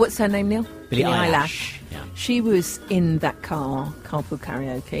 No, what's her name, Neil? Billie Eilish. Yeah. She was in that carpool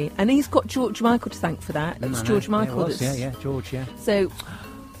karaoke, and he's got George Michael to thank for that. It's George Michael. George, yeah. So,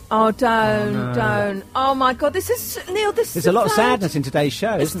 don't. Oh my God, this is Neil. There's a lot of sadness in today's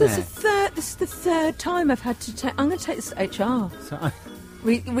show, isn't there? This is the third time I've had to take. I'm going to take this to HR.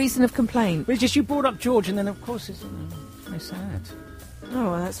 Reason of complaint. It's just you brought up George, and then of course it's very sad.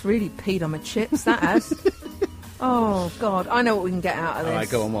 Oh, well, that's really peed on my chips, that has. Oh, God. I know what we can get out of this. All right,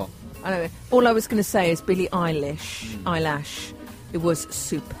 go on, what? I know. All I was going to say is Billie Eilish. It was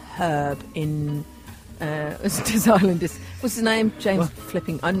superb in Des Islanders. What's his name? James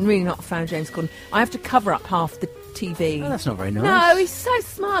Flipping. I'm really not a fan of James Corden. I have to cover up half the TV. Oh, that's not very nice. No, he's so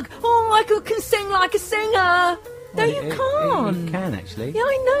smug. Oh, Michael can sing like a singer. No, you can't. You can, actually. Yeah,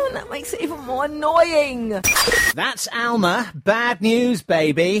 I know, and that makes it even more annoying. That's Alma. Bad news,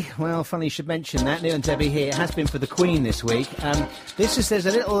 baby. Well, funny you should mention that. Neil and Debbie here. It has been for the Queen this week. There's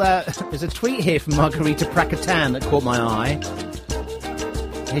a tweet here from Margarita Prakatan that caught my eye.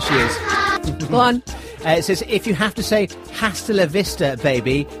 Here she is. Go on. It says, if you have to say hasta la vista,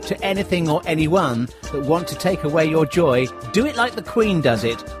 baby, to anything or anyone that want to take away your joy, do it like the Queen does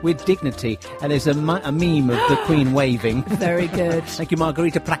it, with dignity. And there's a meme of the Queen waving. Very good. Thank you,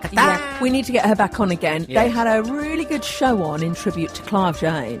 Margarita Prakatan. Yeah, we need to get her back on again. Yes. They had a really good show on in tribute to Clive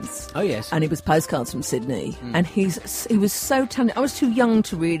James. Oh, yes. And it was Postcards from Sydney. And he was so talented. I was too young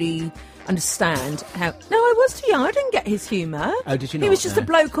to really understand how... No, I was too young. I didn't get his humour. Oh, did you not? He was just a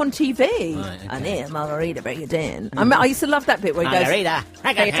bloke on TV. Right, okay. And here, Margarita, bring it in. I used to love that bit where he goes... Margarita,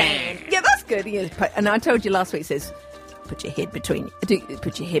 bring it in. Yeah, that's good. And I told you last week, it says, put your head between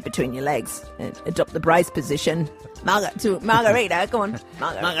your legs and adopt the brace position. Margarita, go on.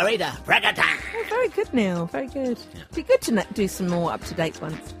 Margarita, bring it in. Oh, very good, Neil. Very good. Yeah. It'd be good to do some more up-to-date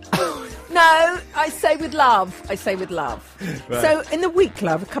ones. No, I say with love. Right. So, in the week,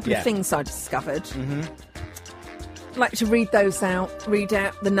 love, a couple of things I discovered. Mm-hmm. I'd like to read those out. Read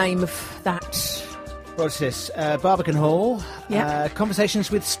out the name of that. What's this? Barbican Hall. Yeah.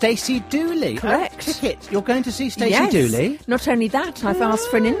 Conversations with Stacey Dooley. Correct. Ticket. You're going to see Stacey Dooley? Not only that, I've asked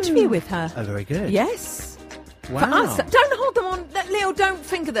for an interview with her. Oh, very good. Yes. Wow. For us. Don't hold them on. Leo, don't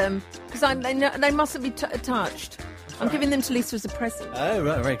finger them, because they mustn't be touched. I'm giving them to Lisa as a present. Oh,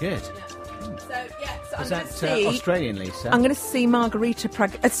 right, very good. Yeah. So is that Australian, Lisa? I'm going to see Margarita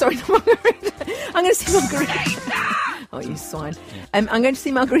sorry, not Margarita. I'm going to see Margarita. Oh, you swine. I'm going to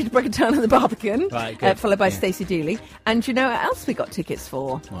see Margarita Prakatan at the Barbican, right, followed by Stacey Dooley. And do you know what else we got tickets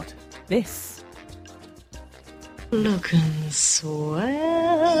for? What? This. Looking swell,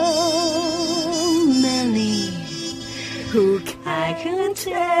 Melly. Who I can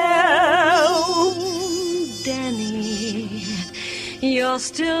tell, Danny. You're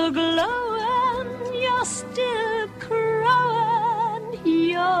still glowing, you're still crowing,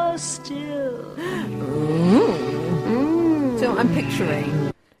 you're still... So I'm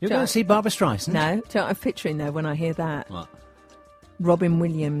picturing... You're going to see Barbra Streisand? No. So I'm picturing, though, when I hear that... What? Robin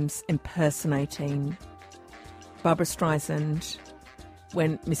Williams impersonating Barbra Streisand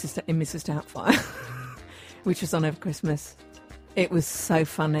in Mrs. Doubtfire, which was on over Christmas. It was so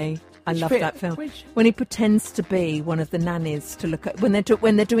funny. I love that film. When he pretends to be one of the nannies to look at when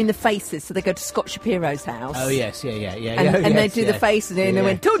they're doing the faces, so they go to Scott Shapiro's house. Oh yes, yeah. And they do the faces, and they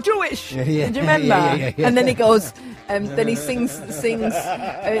went, "Too Jewish." Yeah. Did you remember? Yeah. And then he goes, then he sings,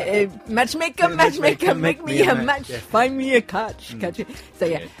 matchmaker, make me a match, find me a catch. So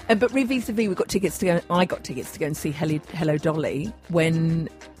yeah. But vis-a-vis, we got tickets to go. I got tickets to go and see Hello Dolly when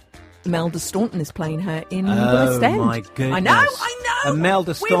Imelda Staunton is playing her in the West End. Oh my goodness! I know.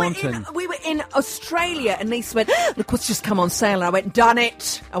 Imelda Staunton. We were in Australia, and Lisa went, look what's just come on sale. And I went, done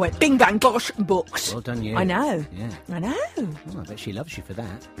it. I went, bing, bang, bosh, books. Well done, you. I know. Yeah. I know. Oh, I bet she loves you for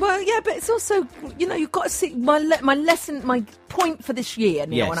that. Well, yeah, but it's also, you've got to see my lesson, my point for this year,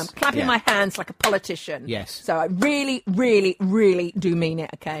 Neil, and I'm clapping my hands like a politician. Yes. So I really, really, really do mean it,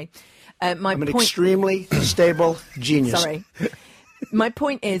 okay? I'm an extremely stable genius. Sorry. My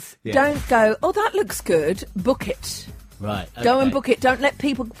point is, don't go, oh, that looks good, book it. Right. Okay. Go and book it. Don't let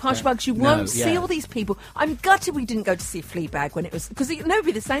people push bugs. You won't see all these people. I'm gutted we didn't go to see Fleabag when it was... Because it would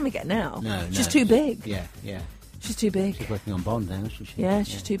be the same again now. No. She's too big. Yeah. She's too big. She's working on Bond now, isn't she? Yeah,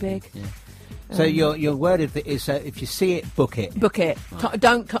 she's too big. Yeah. So your word is if you see it, book it. Book it. Right.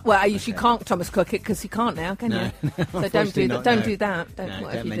 Don't. Well, you can't Thomas Cook it because you can't now, can you? So don't do that. Don't do that.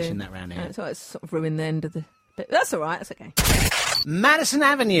 Don't mention that round here. So it's sort of ruined the end of the... But that's all right. That's okay. Madison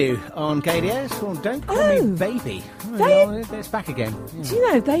Avenue on KDS. Well, don't call me baby. It's back again. Yeah. Do you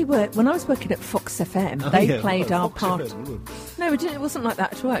know they were when I was working at Fox FM? They played our part. No, it wasn't like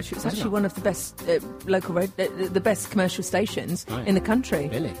that at all. Actually, it was actually one of the best local the best commercial stations in the country.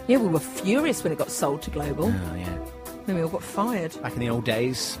 Really? Yeah, we were furious when it got sold to Global. Oh yeah. Then we all got fired. Back in the old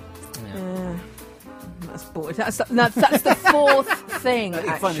days. Yeah. That's bored. That's the fourth thing.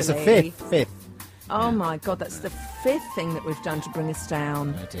 Actually, it's a fifth. Oh my God, that's the fifth thing that we've done to bring us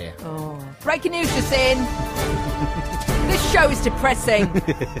down. Oh dear. Oh. Breaking news just in. This show is depressing.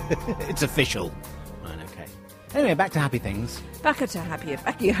 It's official. Right, okay. Anyway, back to happy things. Back to happier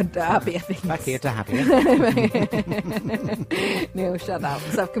things. Back here to happier. Neil, shut up.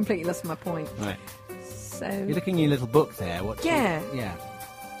 So I've completely lost my point. Right. So you're looking at your little book there. Yeah.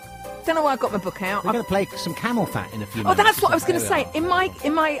 Don't know why I got my book out. We're going to play some Camel Fat in a few minutes. Oh, that's what I was going to say. In my,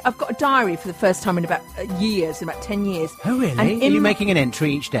 I've got a diary for the first time in about years, in about 10 years. Oh, really? Are you making an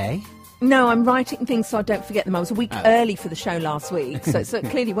entry each day? No, I'm writing things so I don't forget them. I was a week early for the show last week, so it's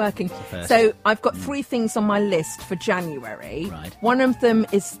clearly working. So I've got 3 things on my list for January. Right. One of them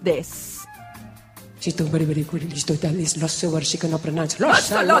is this. She's doing very, very good. Lots of words she cannot pronounce.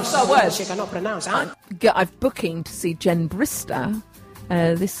 Lots of words she cannot pronounce. Huh? I've booking to see Jen Brister.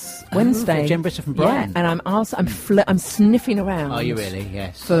 This Wednesday. Jen Brister from Brighton. Yeah, and I'm sniffing around. Are you really?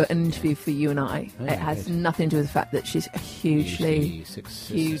 Yes. For an interview for you and I. It has nothing to do with the fact that she's hugely.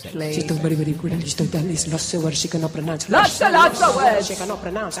 She's doing very, very good. Lots of words she cannot pronounce. Lots of words she cannot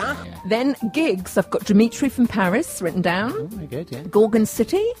pronounce, huh? Yeah. Then gigs. I've got Dimitri from Paris written down. Oh, very good, yeah. Gorgon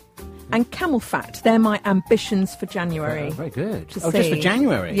City. And Camel Fat. They're my ambitions for January. Oh, very good. Just for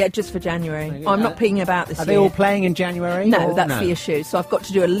January? Yeah, just for January. I'm not peeing about this year. Are they all playing in January? No, that's the issue. So I've got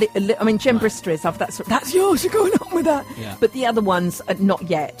to do I mean, Jen Brister is. That's yours. You're going on with that. Yeah. But the other ones are not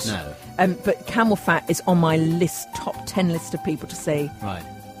yet. No. But Camel Fat is on my top 10 list of people to see. Right.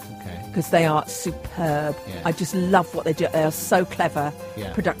 Okay. Because they are superb. Yeah. I just love what they do. They are so clever,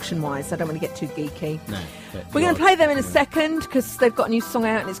 yeah. production-wise. I don't want to get too geeky. No. We're going to play them in a second because they've got a new song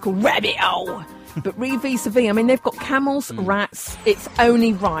out and it's called Rabbit Hole. But vis-a-vis, I mean, they've got camels, rats. It's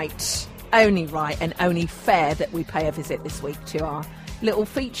only right and only fair that we pay a visit this week to our little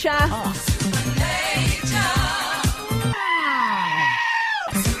feature.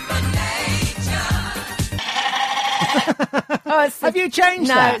 Have you changed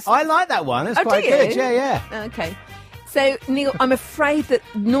that? I like that one. It's quite good. Yeah. Okay. So, Neil, I'm afraid that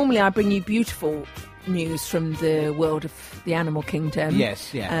normally I bring you beautiful news from the world of the animal kingdom.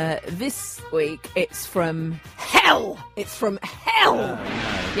 Yes, yeah. This week, it's from hell. It's from hell. Oh,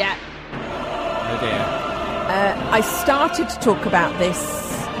 no. Yeah. Oh, dear. I started to talk about this,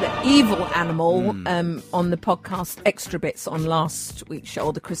 the evil animal, on the podcast Extra Bits on last week's show,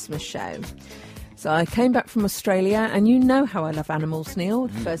 or the Christmas show. So I came back from Australia, and you know how I love animals, Neil.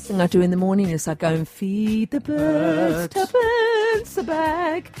 The first thing I do in the morning is I go and feed the birds. Tuppence a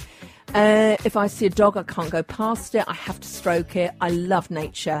bag. If I see a dog, I can't go past it. I have to stroke it. I love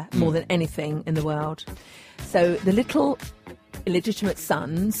nature more than anything in the world. So the little illegitimate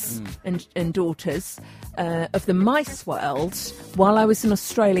sons and daughters of the mice world, while I was in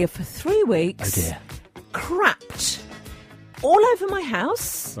Australia for 3 weeks, crapped all over my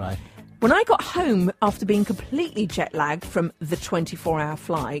house. Right. When I got home after being completely jet-lagged from the 24-hour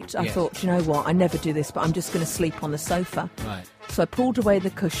flight, I thought, you know what, I never do this, but I'm just going to sleep on the sofa. Right. So I pulled away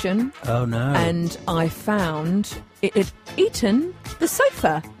the cushion. Oh, no. And I found it had eaten the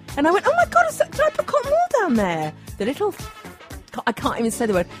sofa. And I went, oh, my God, did I put cotton wool down there? The little... I can't even say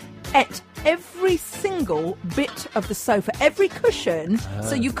the word. Ate every single bit of the sofa, every cushion.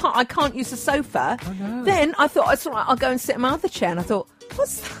 So I can't use the sofa. Oh, no. Then I thought, it's all right, I'll go and sit in my other chair. And I thought,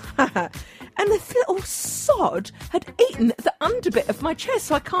 what's that? and the little sod had eaten the underbit of my chair,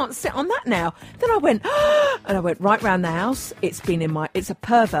 so I can't sit on that now. Then I went, and I went right round the house. It's a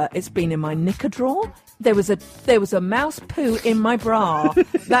pervert. It's been in my knicker drawer. There was a mouse poo in my bra.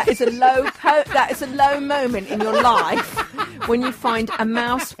 That is a low moment in your life when you find a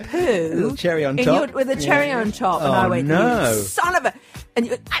mouse poo. Little cherry on top. With a cherry on top. And I went, no. You son of a... And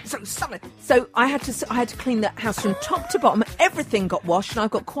you absolute son of a... So I had to clean that house from top to bottom. Everything got washed, and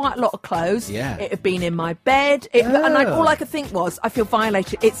I've got quite a lot of clothes. Yeah. It had been in my bed. And all I could think was, I feel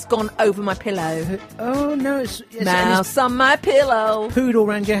violated. It's gone over my pillow. Oh, no. It's mouse on my pillow. Pooed all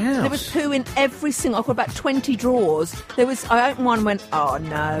around your house. There was poo in every single... I've got about 20 drawers. I opened one and went, oh,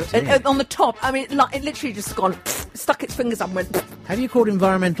 no. And on the top, I mean, it literally just gone... stuck its fingers up and went... Have you called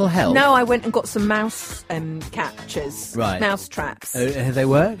environmental help? No, I went and got some mouse catchers. Right. Mouse traps. Have they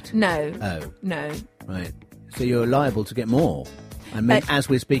worked? No. Oh. No. Right. So you're liable to get more. I mean, as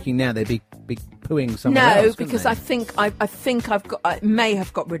we're speaking now, they'd be pooing somewhere else. No, because I think I may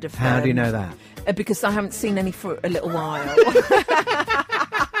have got rid of them. How do you know that? Because I haven't seen any for a little while.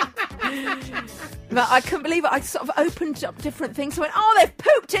 But I couldn't believe it. I sort of opened up different things. I went, oh, they've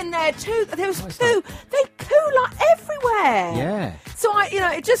pooped in there too. There was poo. They poo like everywhere. Yeah. So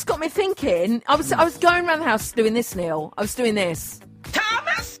it just got me thinking. I was going around the house doing this, Neil. I was doing this.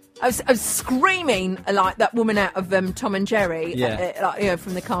 Thomas. I was screaming like that woman out of Tom and Jerry. Yeah.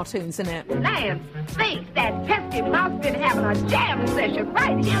 From the cartoons, isn't it? Land sakes, that pesky mouse been having a jam session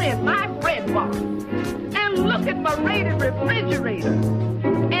right here in my bread box. And look at my rated refrigerator.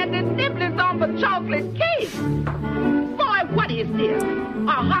 And the nibblings on the chocolate cake. Boy, what is this?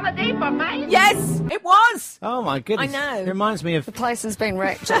 A holiday for mice? Yes, it was. Oh, my goodness. I know. It reminds me of... The place has been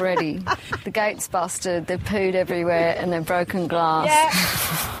wrecked already. The gate's busted, they've pooed everywhere, and they've broken glass. Yeah.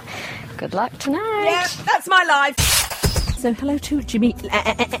 Good luck tonight. Yeah, that's my life. So hello to Jimmy,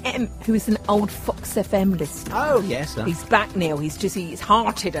 who is an old Fox FM listener. Oh, yes. He's back, Neil. He's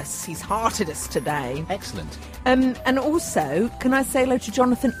hearted us. He's hearted us today. Excellent. And also, can I say hello to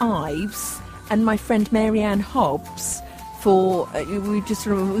Jonathan Ives and my friend Mary Ann Hobbs for, we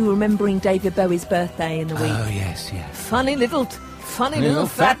were remembering David Bowie's birthday in the week. Oh, yes. Funny little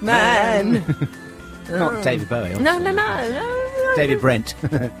fat man. Not David Bowie. No. David Brent.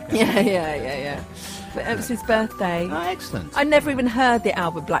 Yeah. But it was his birthday. Oh, excellent. I never even heard the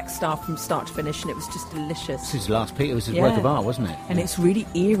album Black Star from start to finish, and it was just delicious. This is his last piece. It was his work of art, wasn't it? And it's really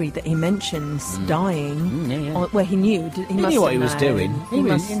eerie that he mentions dying. Where he knew. He knew what he was doing. He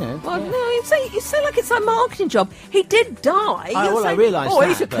must, Well, no, you say like it's a marketing job. He did die. I realised that.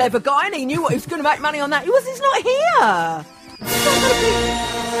 He's a clever guy, and he knew what he was going to make money on that. He's not here.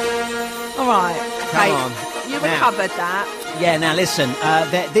 All right. Come on. You recovered that. Yeah, now listen,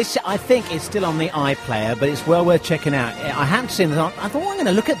 this I think is still on the iPlayer, but it's well worth checking out. I haven't seen it. I thought, I'm going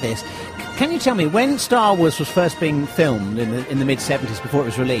to look at this. Can you tell me, when Star Wars was first being filmed in the mid-70s before it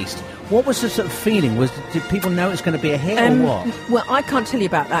was released, what was the sort of feeling? Did people know it was going to be a hit or what? Well, I can't tell you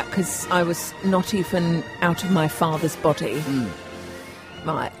about that because I was not even out of my father's body.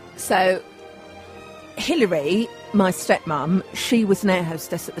 Right, so Hilary, my stepmum, she was an air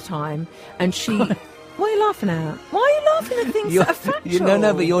hostess at the time, and she... What are you laughing at? Why are you laughing at things that are factual?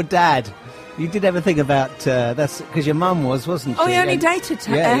 No, but your dad... You did ever think about that's because your mum wasn't she? Oh, he only dated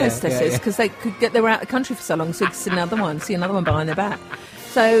air hostesses because they were out of the country for so long, so you could see another one behind their back.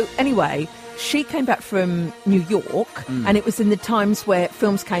 So anyway, she came back from New York, and it was in the times where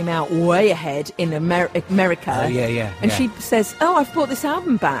films came out way ahead in America. Oh, yeah. And she says, "Oh, I've brought this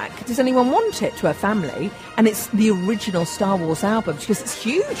album back. Does anyone want it?" to her family, and it's the original Star Wars album. She goes, "It's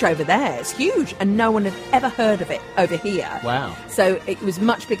huge over there. It's huge," and no one had ever heard of it over here. Wow! So it was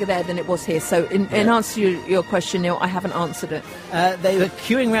much bigger there than it was here. So in answer to your question, Neil, I haven't answered it. They were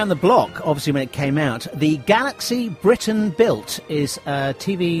queuing around the block, obviously, when it came out. The Galaxy Britain Built is a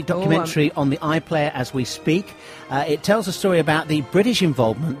TV documentary on the iPlayer as we speak. It tells a story about the British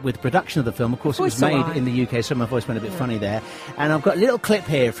involvement with production of the film. Of course, it was made in the UK, so my voice went a bit funny there. And I've got a little clip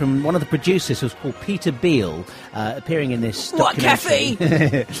here from one of the producers who's called Peter Beale, appearing in this documentary.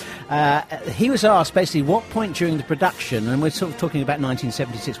 What cafe? He was asked, basically, what point during the production, and we're sort of talking about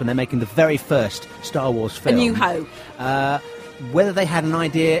 1976, when they're making the very first Star Wars film. A New Hope. Whether they had an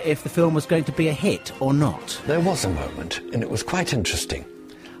idea if the film was going to be a hit or not. There was a moment, and it was quite interesting.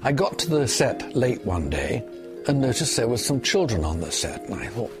 I got to the set late one day and noticed there were some children on the set. And I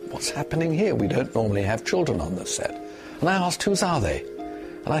thought, what's happening here? We don't normally have children on the set. And I asked, whose are they?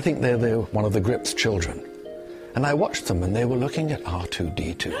 And I think they're one of the Grips children. And I watched them, and they were looking at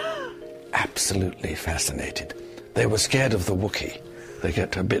R2-D2. Absolutely fascinated. They were scared of the Wookiee. They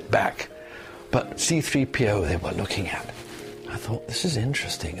get a bit back. But C-3PO they were looking at. I thought, this is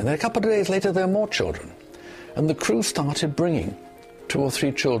interesting. And then a couple of days later, there were more children. And the crew started bringing 2 or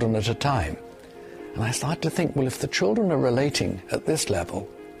 3 children at a time. And I started to think, well, if the children are relating at this level,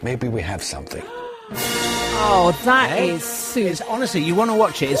 maybe we have something. Oh, that is super. Honestly, you want to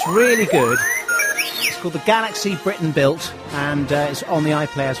watch it. It's really good. It's called The Galaxy Britain Built, and it's on the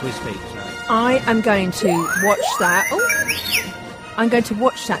iPlayer as we speak. So. I am going to watch that. I'm going to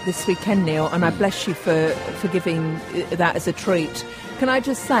watch that this weekend, Neil, and I bless you for giving that as a treat. Can I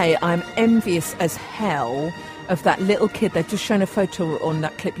just say, I'm envious as hell of that little kid. They've just shown a photo on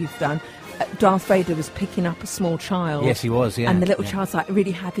that clip you've done. Darth Vader was picking up a small child. Yes, he was, yeah. And the little child's like, a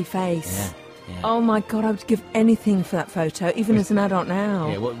really happy face. Yeah. Yeah. Oh my God, I would give anything for that photo, even as an adult now.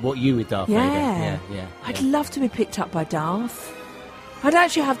 Yeah, what you with Darth Vader? Yeah. I'd love to be picked up by Darth. I'd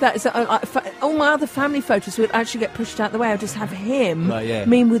actually have that as all my other family photos would actually get pushed out the way. I'd just have him,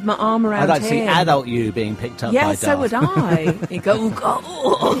 me with my arm around him. I'd like to see adult you being picked up by Darth. Yes, so would I. He'd go,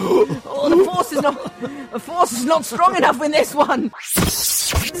 the force is not strong enough in this one.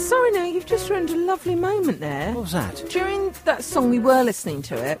 Sorry, now you've just ruined a lovely moment there. What was that? During that song, we were listening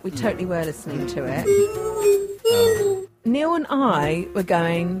to it. We totally were listening to it. Neil and I were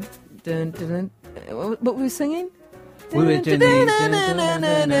going. Dun, dun, dun, what were we singing? We were doing We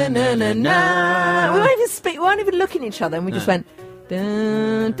weren't even looking at each other, and we just went.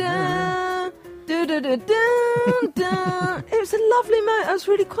 Dun, dun, dun, dun, dun, dun, dun. It was a lovely moment. It was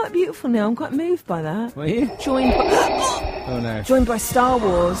really quite beautiful. Now I'm quite moved by that. Were you? Joined by Star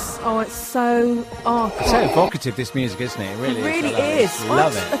Wars. Oh, it's so. It's so evocative, this music, isn't it? It really is. I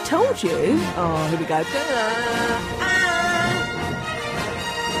love it. I told you. Oh, here we go.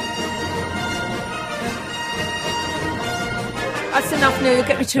 That's enough, Neil. You'll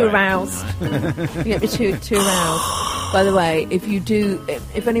get me too aroused. You get me too aroused. By the way, if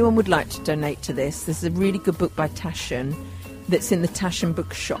anyone would like to donate to this, there's a really good book by Taschen that's in the Taschen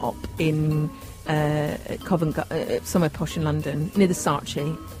bookshop in Covent, somewhere posh in London, near the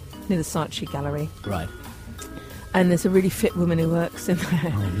Saatchi Gallery. Right. And there's a really fit woman who works in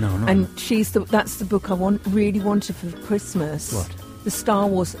there. Oh, no. And that's the book I really wanted for Christmas. What? The Star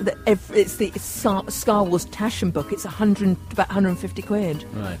Wars, it's the Star Wars Taschen book. It's about 150 quid.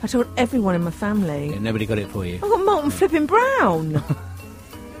 Right. I told everyone in my family. Yeah, nobody got it for you. I got Molten Flipping Brown. We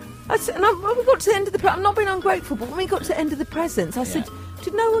got to the end of the. I'm not being ungrateful, but when we got to the end of the presents, I said,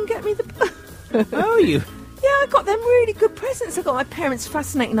 "Did no one get me the?" Oh, you. Yeah, I got them really good presents. I got my parents'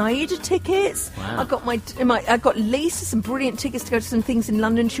 fascinating AIDA tickets. Wow. I got I got Lisa some brilliant tickets to go to some things in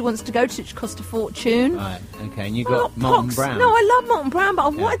London she wants to go to, which cost a fortune. Right, okay, and you got Molten Brown. No, I love Molten Brown, but I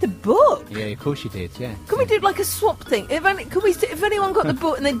wanted the book. Yeah, of course you did, yeah. Can we do like a swap thing? If anyone got the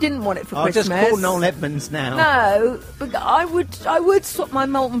book and they didn't want it for Christmas... I'll just call Noel Edmonds now. No, but I would swap my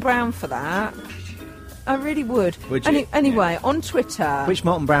Molten Brown for that. I really would. Would you? Anyway, on Twitter... Which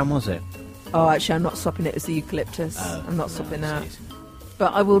Molten Brown was it? Oh, actually, I'm not swapping it. It's the eucalyptus. I'm not swapping that.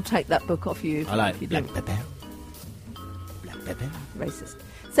 But I will take that book off you. I like Black Pepper. Racist.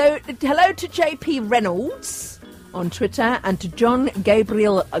 So, hello to JP Reynolds on Twitter and to John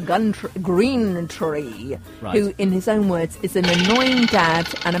Gabriel Greentree, who, in his own words, is an annoying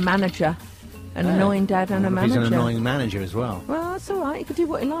dad and a manager. Annoying dad and a manager. He's an annoying manager as well. Well, that's all right. You can do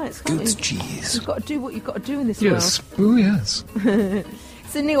what he likes, can't Goat's you? cheese. You've got to do what you've got to do in this Yes. world. Oh, yes.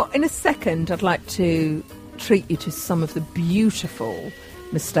 So, Neil, in a second, I'd like to treat you to some of the beautiful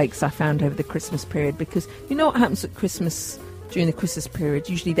mistakes I found over the Christmas period, because you know what happens at Christmas, during the Christmas period?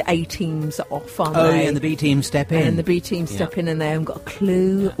 Usually the A-teams are off, aren't they? Oh, yeah, and the B-teams step in. And the B-teams step in and they haven't got a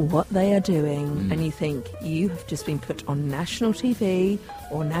clue what they are doing. And you think, you have just been put on national TV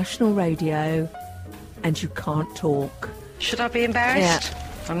or national radio and you can't talk. Should I be embarrassed? Yeah.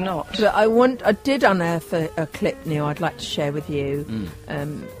 I'm not. But I did unearth a clip, Neil, I'd like to share with you.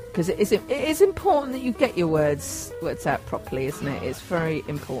 Because it is important that you get your words out properly, isn't it? It's very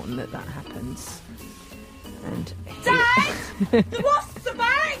important that happens. And Dad! The wasps are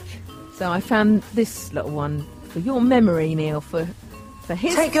back! So I found this little one for your memory, Neil, for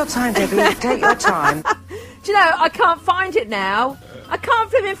his... Take your time, Debbie. Take your time. Do you know, I can't find it now. I can't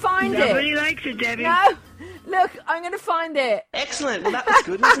flipping find it. Nobody likes it, Debbie. No. Look, I'm going to find it. Excellent. Well, that was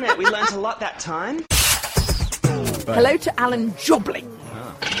good, wasn't it? We learnt a lot that time. Hello to Alan Jobling,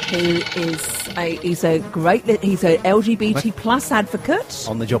 who is a LGBT plus advocate.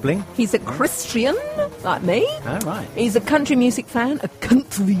 On the Jobling? He's a Christian, like me. Oh, right. He's a country music fan, a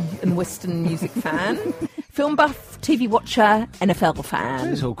country and western music fan, film buff, TV watcher, NFL fan.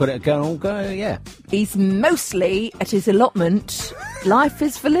 It's all got it go, yeah. He's mostly at his allotment. Life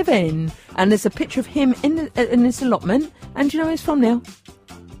is for living. And there's a picture of him in his allotment. And do you know where he's from now?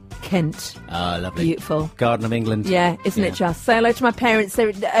 Kent. Oh, lovely. Beautiful. Garden of England. Yeah, isn't it just? Say hello to my parents.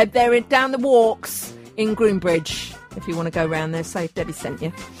 They're down the walks in Groombridge. If you want to go round there, say Debbie sent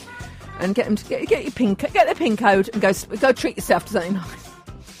you. And get them to get their pin code and go treat yourself to something nice.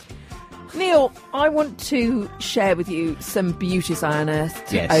 Neil, I want to share with you some beauties I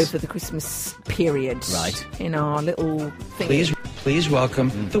unearthed over the Christmas period. Right. In our little thing. Please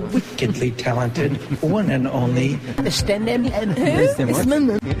welcome the wickedly talented one and only... Sorry,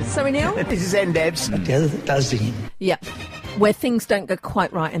 Neil? This is NDebs. Adele Dazeem. Yeah. Where things don't go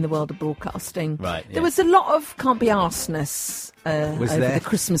quite right in the world of broadcasting. Right. Yeah. There was a lot of can't-be-arsedness over the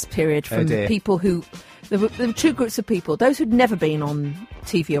Christmas period from people who... There were two groups of people. Those who'd never been on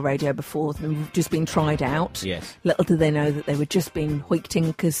TV or radio before, and just been tried out. Yes. Little did they know that they were just being hoiked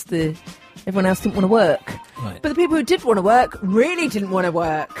because everyone else didn't want to work. Right. But the people who did want to work really didn't want to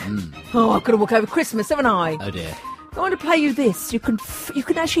work. Oh, I've got to walk over Christmas, haven't I? Oh, dear. I want to play you this. You can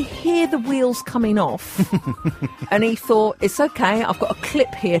actually hear the wheels coming off. And he thought, it's okay, I've got a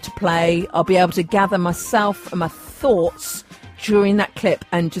clip here to play. I'll be able to gather myself and my thoughts during that clip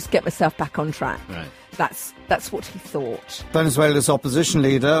and just get myself back on track. Right. That's what he thought. Venezuela's opposition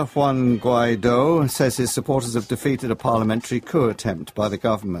leader, Juan Guaido, says his supporters have defeated a parliamentary coup attempt by the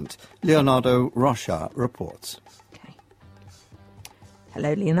government. Leonardo Rocha reports. Okay.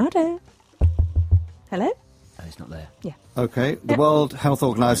 Hello, Leonardo. Hello? Oh, he's not there. Yeah. Okay. The World Health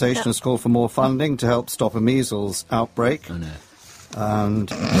Organization has called for more funding to help stop a measles outbreak. Oh, no. And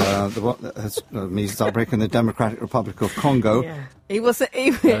the measles outbreak in the Democratic Republic of Congo. Yeah. He was.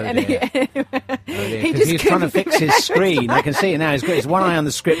 He's trying to fix his screen. I can see it now. He's got his one eye on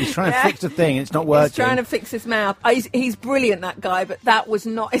the script. He's trying to fix the thing. It's not working. He's trying to fix his mouth. He's brilliant, that guy. But that was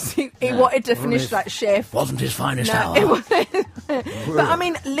not. He wanted to finish that shift. Wasn't his finest hour. It wasn't. But I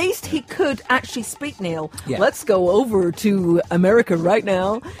mean, at least he could actually speak, Neil. Yeah. Let's go over to America right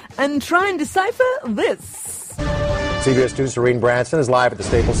now and try and decipher this. CBS 2's Serene Branson is live at the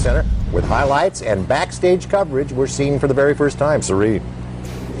Staples Center with highlights and backstage coverage we're seeing for the very first time. Serene.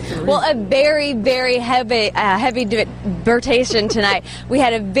 Well, a very, very heavy debatation tonight. We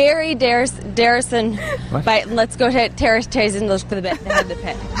had a very Darrison fight. Let's go to Terrace Tazen look for the head of the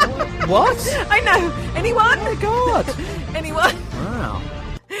pit. What? I know. Anyone? Oh, my God. Anyone? Wow.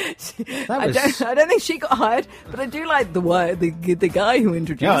 I don't think she got hired, but I do like the guy who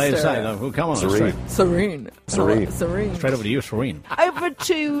introduced her. Well, come on, Serene. Straight over to you, Serene. Over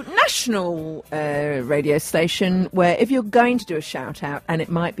to national radio station, where if you're going to do a shout out, and it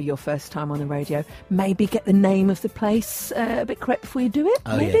might be your first time on the radio, maybe get the name of the place a bit correct before you do it.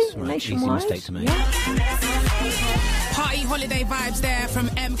 Oh, maybe yes, right. nationwide. Easy mistake to make. Party holiday vibes there from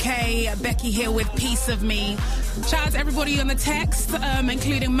MK. Becky here with Piece of Me. Shout out to everybody on the text,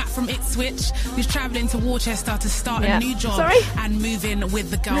 including Matt from Ipswich, who's travelling to Worcester to start a new job and move in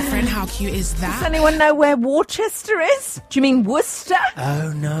with the girlfriend. How cute is that? Does anyone know where Worcester is? Do you mean Worcester?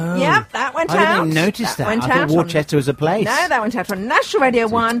 Oh, no. Yep, that went out. I didn't even notice that. I thought Worcester was a place. No, that went out on National Radio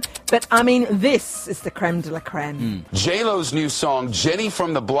 1. But, I mean, this is the creme de la creme. J-Lo's new song, Jenny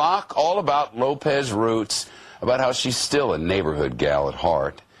from the Block, all about Lopez roots, about how she's still a neighborhood gal at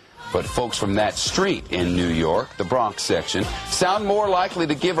heart. But folks from that street in New York, the Bronx section, sound more likely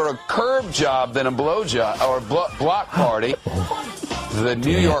to give her a curb job than a blow job or a block party. The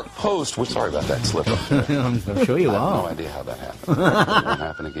New York Post, sorry about that slip up. I'm sure you I are. have no idea how that happened. It won't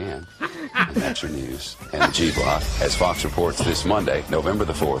happen again. And that's your news. And the G-Block, as Fox reports this Monday, November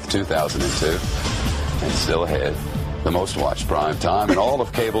the 4th, 2002. And still ahead, the most watched prime time in all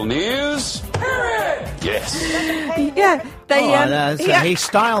of cable news. Yes. Yeah, he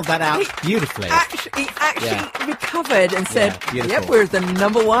styled that out beautifully. He actually recovered and said, yep, we're the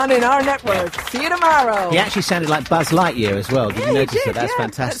number one in our network. See you tomorrow. He actually sounded like Buzz Lightyear as well. Did you notice that? That's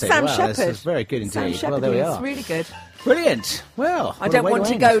fantastic. Sam Shepard. That's very good indeed. Sam Well, there we are. It's really good. Brilliant. Well, I don't want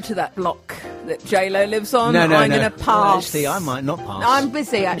to go to that block that J-Lo lives on. No. I'm going to pass. Well, actually, I might not pass. I'm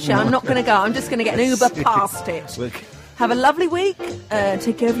busy, actually. I'm not going to go. I'm just going to get an Uber past it. Have a lovely week.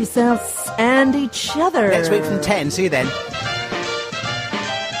 Take care of yourselves and each other. Next week from 10. See you then.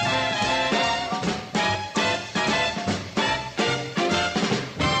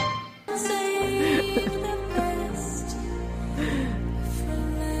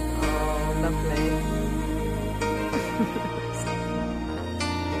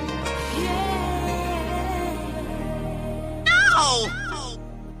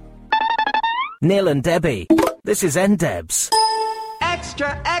 Neil and Debbie. This is NDebs.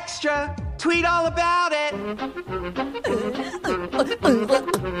 Extra, extra! Tweet all about it!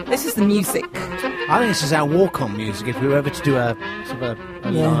 This is the music. I think this is our walk-on music if we were ever to do a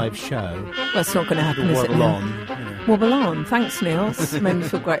live show. That's not going to happen, is it? Waddle on. wobble on. Thanks, Neil. It's made me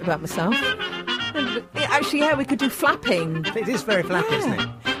feel great about myself. Actually, yeah, we could do flapping. It is very flappy, isn't it?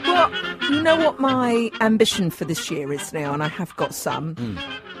 Well, you know what my ambition for this year is now, and I have got some.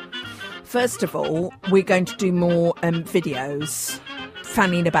 First of all, we're going to do more videos,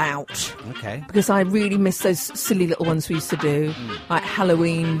 fanning about. Okay. Because I really miss those silly little ones we used to do, like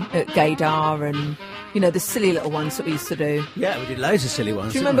Halloween at Gaydar and, you know, the silly little ones that we used to do. Yeah, we did loads of silly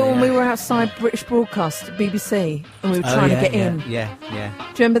ones. Do you remember when we were outside British Broadcast, BBC, and we were trying to get in? Yeah. Do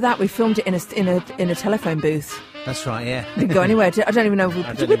you remember that? We filmed it in a telephone booth. That's right, yeah. Didn't go anywhere. I don't even know if we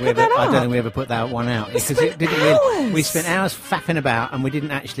did we put that up? I don't think we ever put that one out. We spent hours faffing about, and we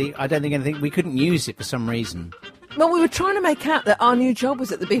didn't actually, I don't think we couldn't use it for some reason. Well, we were trying to make out that our new job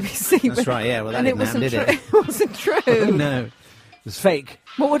was at the BBC. That's right, yeah. Well, that didn't happen, did it? It wasn't true. No. It was fake.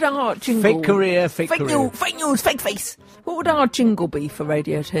 What would our jingle... Fake career, fake career. Fake news, fake face. What would our jingle be for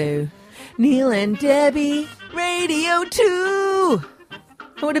Radio 2? Neil and Debbie, Radio 2.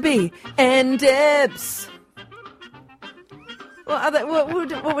 What would it be? And Debs.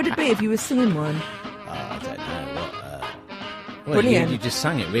 What would it be if you were singing one? I don't know. Brilliant. You just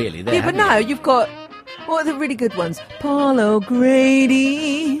sang it, really. There, yeah, but no, you've got... What are the really good ones? Paul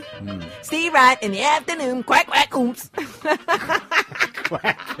O'Grady. Steve Wright in the afternoon. Quack, quack, oops.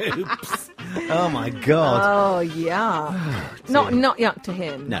 Quack, oops. Oh, my God. Oh, yeah. Not yuck to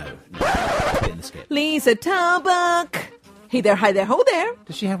him. No. In the skip. Lisa Tarbuck. Hey there, hi there, ho there.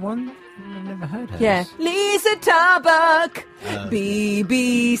 Does she have one? I've never heard her. Yeah. Lisa Tarbuck.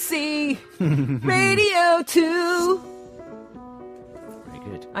 BBC. Radio 2. Very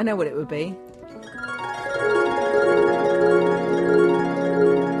good. I know what it would be.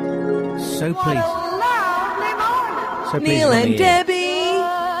 So pleased. So pleased. Neil and Debbie.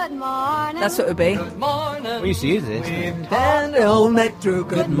 That's what it would be. Good morning. We used to use this. And all night through.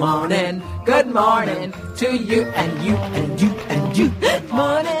 Good morning. Good morning to you and you and you and you. Good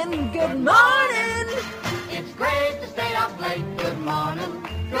morning. Good morning. It's great to stay up late. Good morning.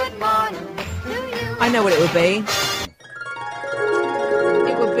 Good morning to you. I know what it would be.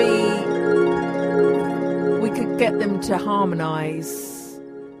 It would be... We could get them to harmonise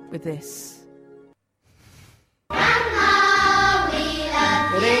with this.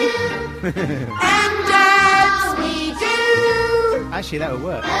 Ready? And dance we do. Actually, that would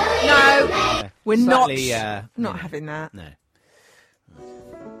work. No, we're slightly, not having that. No.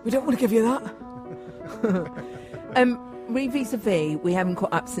 We don't want to give you that. Vis-a-vis, we haven't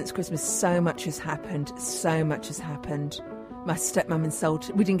caught up since Christmas. So much has happened. My stepmum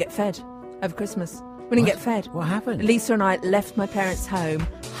insulted. We didn't get fed over Christmas. We didn't get fed. What happened? Lisa and I left my parents' home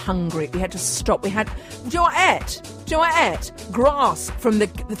hungry. We had to stop. Do you know what I ate? Grass from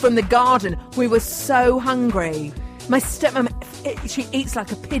the garden. We were so hungry. My stepmom, she eats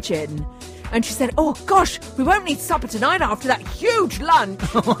like a pigeon. And she said, oh, gosh, we won't need supper tonight after that huge lunch.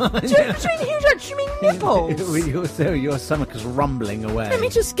 Do you mean nipples? Your stomach is rumbling away. Let me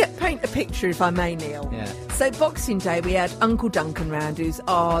just paint a picture, if I may, Neil. Yeah. So Boxing Day, we had Uncle Duncan round, who's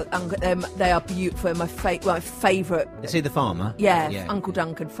they are beautiful. My favourite. Is he the farmer? Yeah. Uncle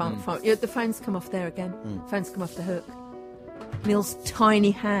Duncan. Yeah, the phone's come off there again. Phone's come off the hook. Neil's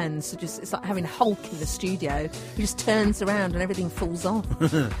tiny hands are it's like having Hulk in the studio. He just turns around and everything falls off.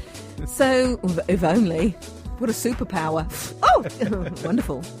 So, if only. What a superpower. Oh,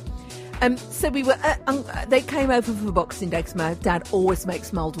 wonderful. So we were. They came over for Boxing Day because my dad always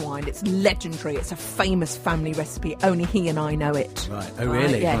makes mulled wine. It's legendary. It's a famous family recipe. Only he and I know it. Right. Oh,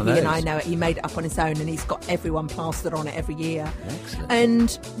 really? Yeah, he and I know it. He made it up on his own, and he's got everyone plastered on it every year. Excellent. And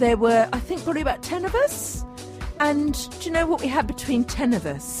there were, I think, probably about 10 of us. And do you know what we had between 10 of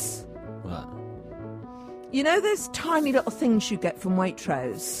us? What? You know those tiny little things you get from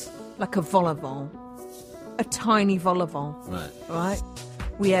Waitrose? Like a vol au vent. A tiny vol au vent. Right?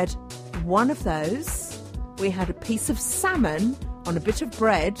 We had one of those. We had a piece of salmon on a bit of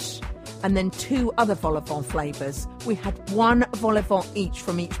bread, and then 2 other vol au vent flavours. We had 1 vol au vent each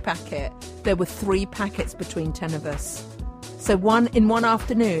from each packet. There were 3 packets between 10 of us. So in one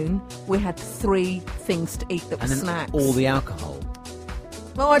afternoon, we had 3 things to eat that were snacks. All the alcohol.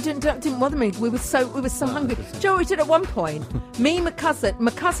 Well, it didn't bother me. We were so hungry. Do you know what we did at one point? Me, my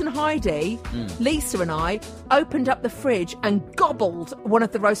cousin Heidi, Lisa and I opened up the fridge and gobbled one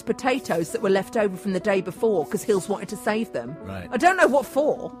of the roast potatoes that were left over from the day before because Hills wanted to save them. Right. I don't know what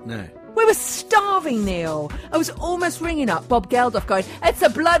for. No. We were starving, Neil. I was almost ringing up Bob Geldof going, it's a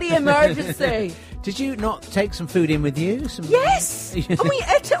bloody emergency. Did you not take some food in with you? Yes! And we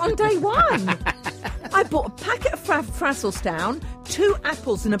ate it on day 1. I bought a packet of Frazzles down, 2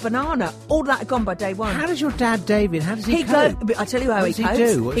 apples and a banana. All that had gone by day 1. How does your dad, David, how does he cope? I tell you how he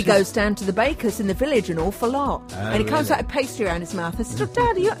copes. He goes down to the baker's in the village an awful lot. And he comes out with pastry around his mouth. I said, oh,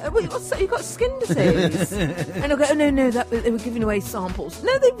 Dad, you got skin disease? And he'll go, oh, no, they were giving away samples.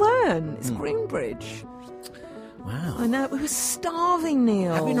 No, they weren't. It's Greenbridge. Wow. I know, we were starving,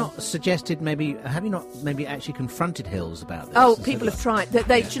 Neil. Have you not maybe actually confronted Hills about this? Oh, people have tried. Do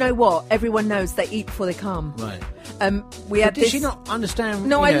you know what? Everyone knows they eat before they come. Right. Does she not understand?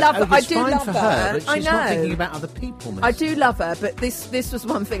 No, I love her. I do love for her. But she's not thinking about other people. I do love her, but this was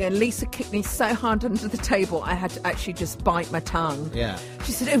one thing. And Lisa kicked me so hard under the table, I had to actually just bite my tongue. Yeah.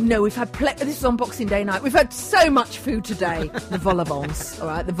 She said, "Oh no, we've had this is on Boxing Day night. We've had so much food today. The vol au vents, all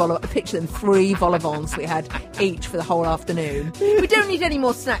right. Picture them, 3 vol au vents we had each for the whole afternoon. We don't need any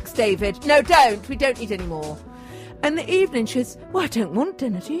more snacks, David. No, don't. We don't need any more." And the evening, she says, "Well, I don't want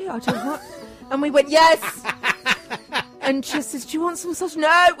dinner, do you? I don't want." And we went, "Yes." And she says, "Do you want some sausage?"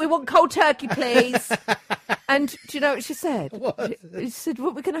 "No, we want cold turkey, please." And do you know what she said? What? She said,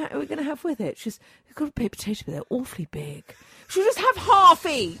 "What we're gonna have with it?" She says, "We've got a baked potato, but they're awfully big. She'll just have half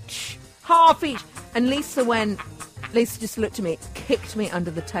each." And Lisa just looked at me, kicked me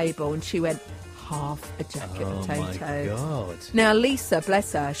under the table, and she went, "Half a jacket potato." Oh, my God. Now, Lisa,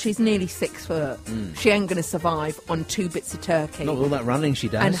 bless her, she's nearly 6 foot. She ain't going to survive on 2 bits of turkey. Not all that running she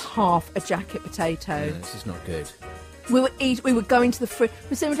does. And half a jacket potato. Yeah, this is not good. We would go into the fridge.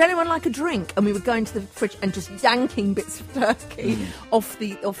 We said, "Would anyone like a drink?" And we would go into the fridge and just yanking bits of turkey off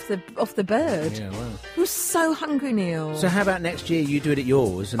the bird. Yeah, wow. We were so hungry, Neil. So how about next year you do it at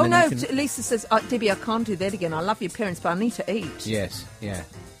yours? And Lisa says, "Debbie, I can't do that again. I love your parents, but I need to eat." Yes, yeah.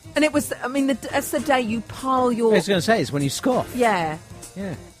 And it was, that's the day you pile your... I was going to say, it's when you scoff. Yeah.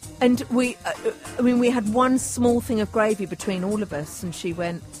 Yeah. And we had one small thing of gravy between all of us, and she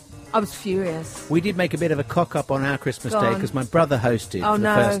went... I was furious. We did make a bit of a cock-up on our Christmas day, because my brother hosted for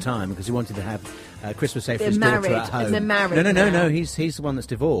the first time, because he wanted to have Christmas Day for his daughter at home. They're married. No. He's the one that's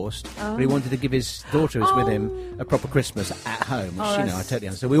divorced, but he wanted to give his daughter who's with him a proper Christmas at home, which, I totally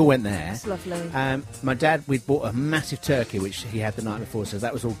understand. So we all went there. That's lovely. My dad, we'd bought a massive turkey, which he had the night before, so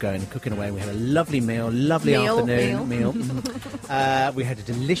that was all going, cooking away. We had a lovely afternoon meal. We had a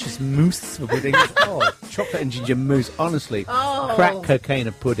delicious mousse for pudding. Chocolate and ginger mousse, honestly. Crack cocaine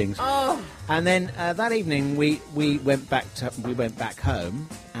of puddings. And then that evening we went back home,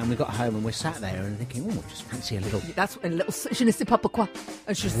 and we got home and we sat there and thinking, just fancy a little. That's a little. Je ne sais pas pourquoi.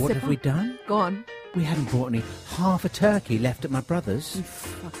 What have we done? Go on. We hadn't bought half a turkey left at my brother's.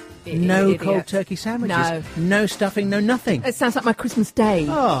 No cold turkey sandwiches. No stuffing. No nothing. It sounds like my Christmas day.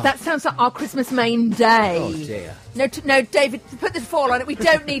 Oh. That sounds like our Christmas main day. Oh dear. No, David, put the foil on it. We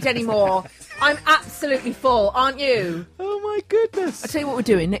don't need any more. I'm absolutely full, aren't you? Oh my goodness! I'll tell you what we're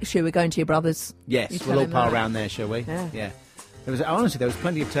doing. Next year we're going to your brother's. Yes, we'll all pile around there, shall we? Yeah. There was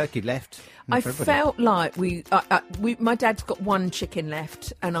plenty of turkey left. I felt like my dad's got one chicken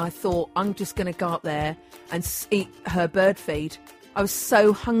left, and I thought, I'm just going to go up there and eat her bird feed. I was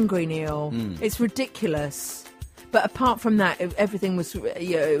so hungry, Neil. It's ridiculous. But apart from that, everything was,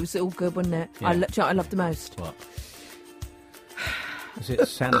 it was all good, wasn't it? Yeah. I loved the most. What? Was it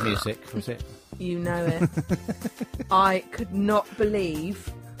Sound Music? Was it? You know it. I could not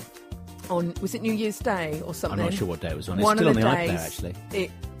believe was it New Year's Day or something? I'm not sure what day it was on. It's still on the iPlayer, actually.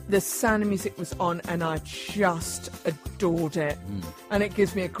 The Sound of Music was on, and I just adored it. And it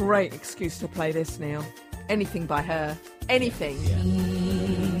gives me a great excuse to play this, Neil. Anything by her. Anything. Yeah.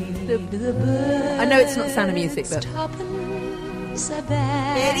 I know it's not Sound of Music, but...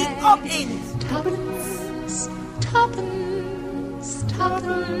 Mary Poppins!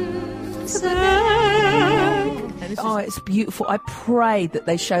 Oh, it's beautiful. I pray that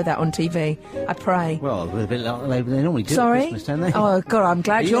they show that on TV. I pray. Well, they normally do Sorry? at Christmas, don't they? Oh, God, I'm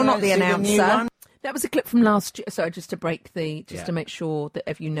glad you're not the announcer. That was a clip from last year. Sorry, just to break to make sure that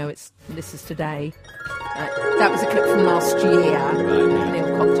if you know this is today. That was a clip from last year.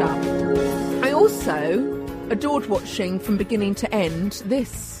 Neil cocked up. I also adored watching from beginning to end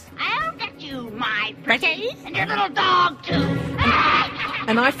this. I'll get you, my pretties, and your little dog, too.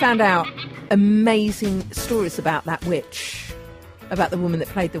 And I found out amazing stories about that witch, about the woman that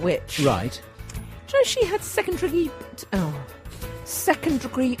played the witch. Right. Do you know she had second-degree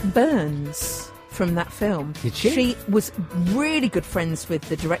burns from that film? Did she? She was really good friends with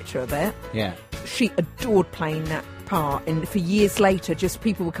the director of it. Yeah. She adored playing that part, and for years later, just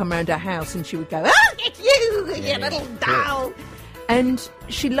people would come around her house and she would go, "Oh, it's you, you little doll." And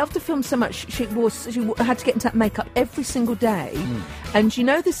she loved the film so much, she had to get into that makeup every single day. And you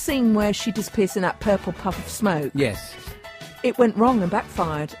know the scene where she disappears in that purple puff of smoke? Yes. it went wrong and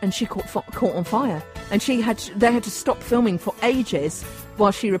backfired, and she caught on fire, and they had to stop filming for ages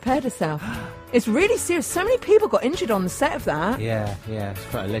while she repaired herself. It's really serious. So many people got injured on the set of that. Yeah, it's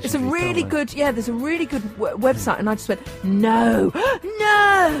quite a legendary It's a really film, good, there's a really good website, and I just went, no,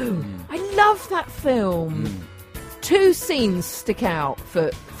 I love that film. 2 scenes stick out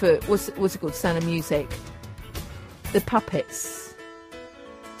for what's it called, Sound of Music? The puppets.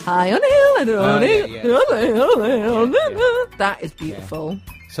 High on a hill and on that is beautiful.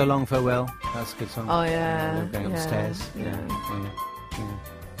 So Long Farewell. That's a good song. Oh, yeah. Going up the stairs. Yeah.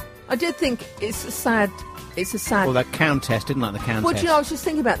 I did think it's a sad... Well, that Countess, didn't like the Countess. Well, do you know, I was just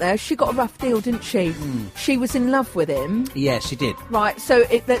thinking about that. She got a rough deal, didn't she? She was in love with him. Yes, she did. Right, so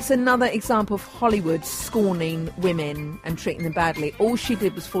that's another example of Hollywood scorning women and treating them badly. All she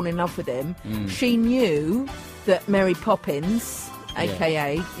did was fall in love with him. She knew that Mary Poppins...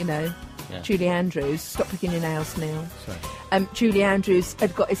 a.k.a., Julie Andrews. Stop picking your nails, Neil. Sorry. Julie Andrews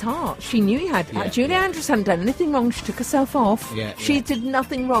had got his heart. She knew he had. Julie Andrews hadn't done anything wrong. She took herself off. She did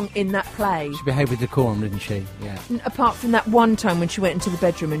nothing wrong in that play. She behaved with decorum, didn't she? Yeah. Apart from that one time when she went into the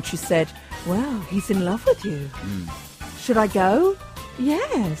bedroom and she said, "Well, he's in love with you. Should I go?"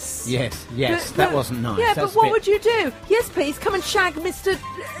 Yes. That wasn't nice. Yeah, but what would you do? Yes, please, come and shag Mr...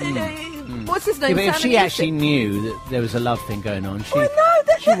 what's his name? Yeah, but if she actually knew that there was a love thing going on, she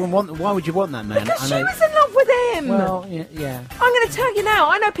wouldn't want... Why would you want that man? Because she was in love with him. Well, yeah. I'm going to tell you now,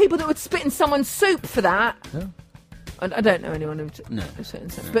 I know people that would spit in someone's soup for that. Oh. I don't know anyone who... No.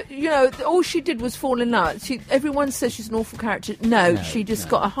 But, all she did was fall in love. Everyone says she's an awful character. No, she just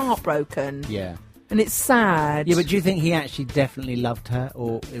got her heart broken. Yeah. And it's sad. Yeah, but do you think he actually definitely loved her,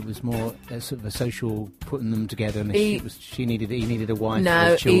 or it was more sort of a social putting them together, and he needed a wife?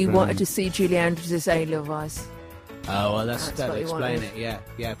 No, he wanted to see Julie Andrews as Edelweiss. Oh, well, that'll explain it. Yeah,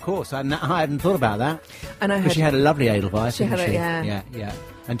 of course. I hadn't thought about that. And because she had a lovely Edelweiss, didn't she? Yeah.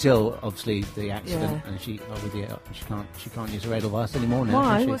 Until obviously the accident, and she can't use her Edelweiss anymore now.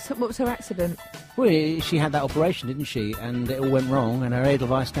 Why? What was her accident? Well, she had that operation, didn't she? And it all went wrong, and her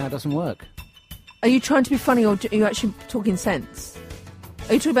Edelweiss now doesn't work. Are you trying to be funny, or are you actually talking sense?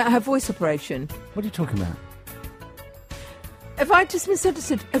 Are you talking about her voice operation? What are you talking about? Have I just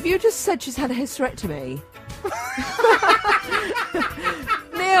misunderstood? Have you just said she's had a hysterectomy?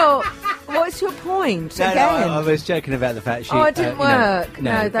 Neil, what's your point? No, I was joking about the fact she... it didn't work.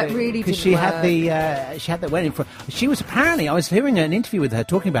 No, that really didn't work. Because she had that wedding for... She was apparently... I was hearing an interview with her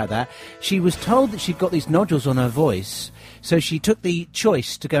talking about that. She was told that she'd got these nodules on her voice... So she took the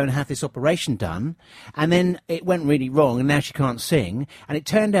choice to go and have this operation done, and then it went really wrong, and now she can't sing, and it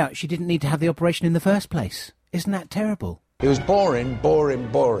turned out she didn't need to have the operation in the first place. Isn't that terrible? It was boring.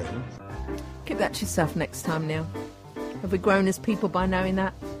 Keep that to yourself next time, Neil. Have we grown as people by knowing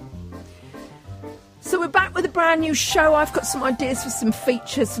that? So we're back with a brand new show. I've got some ideas for some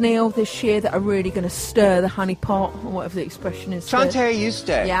features, Neil, this year that are really going to stir the honey pot, or whatever the expression is. Shantae, you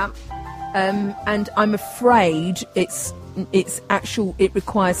stay. Yeah. And I'm afraid it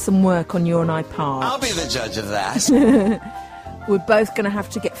requires some work on your and I part. I'll be the judge of that. We're both going to have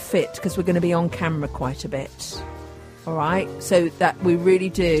to get fit because we're going to be on camera quite a bit. All right? So that we really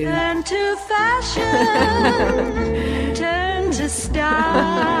do. Turn to fashion, turn to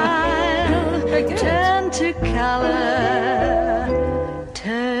style, turn to colour,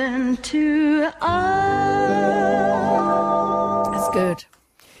 turn to art. That's good.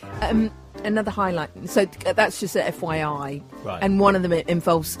 Another highlight. So that's just a FYI. Right. And one of them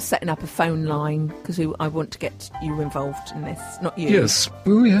involves setting up a phone line because I want to get you involved in this, not you. Yes.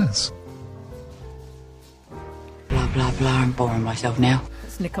 Oh, yes. Blah, blah, blah. I'm boring myself now.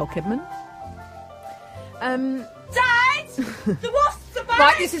 It's Nicole Kidman. Dad! The wasps are back!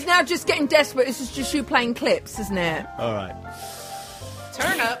 Right, this is now just getting desperate. This is just you playing clips, isn't it? All right.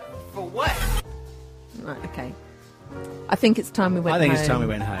 Turn up for what? Right, okay. I think it's time we went home. It's time we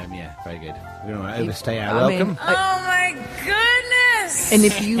went home, yeah. Very good. We're going to overstay our welcome. Oh, my goodness! And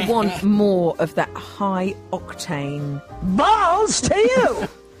if you want more of that high-octane... Balls to you!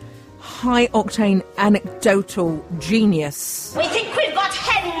 High-octane anecdotal genius... We think we've got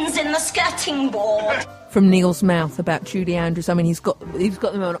hens in the skirting board. ...from Neil's mouth about Julie Andrews. I mean, he's got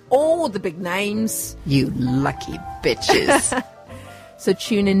them on all the big names. You lucky bitches. So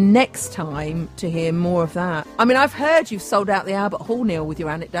tune in next time to hear more of that. I mean, I've heard you've sold out the Albert Hall, Neil, with your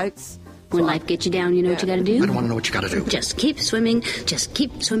anecdotes. When life gets you down, you know what you got to do? I don't want to know what you got to do. Just keep swimming, just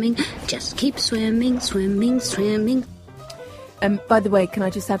keep swimming, just keep swimming, swimming, swimming. By the way, can I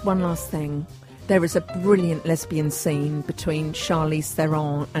just add one last thing? There is a brilliant lesbian scene between Charlize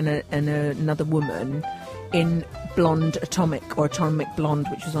Theron and another woman in Blonde Atomic, or Atomic Blonde,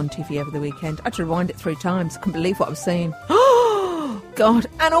 which was on TV over the weekend. I had to rewind it 3 times. I couldn't believe what I was seeing. God.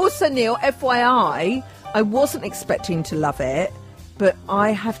 And also, Neil, FYI, I wasn't expecting to love it, but I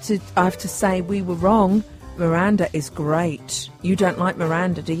have to say we were wrong. Miranda is great. You don't like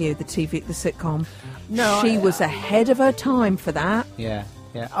Miranda, do you? The sitcom. No, she was ahead of her time for that. Yeah.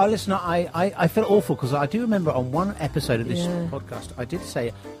 Oh, listen, I felt awful because I do remember on one episode of this podcast, I did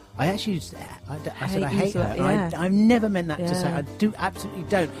say, I said I hate her. Yeah. I've never meant that to say. I absolutely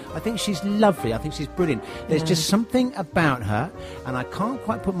don't. I think she's lovely. I think she's brilliant. There's just something about her, and I can't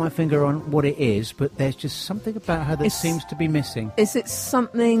quite put my finger on what it is, but there's just something about her that seems to be missing. Is it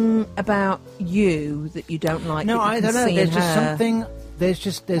something about you that you don't like? No, I don't know. There's just something.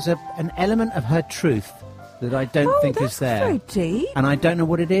 There's an element of her truth that I don't think is there. Very deep. And I don't know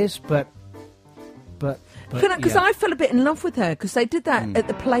what it is, but because I fell a bit in love with her because they did that at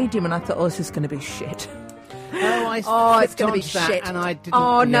the Palladium, and I thought, this is going to be shit. It's going to be shit. And I didn't.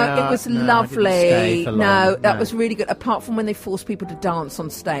 Oh no, it was lovely. That was really good. Apart from when they forced people to dance on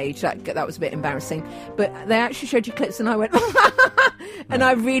stage, that was a bit embarrassing. But they actually showed you clips, and I went, and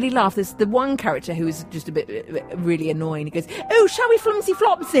I really laughed. There's the one character who was just a bit really annoying. He goes, "Oh, shall we flumsy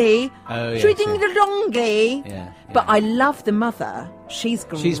flopsy? Shall we ding the dongy?" Yeah. But I love the mother. She's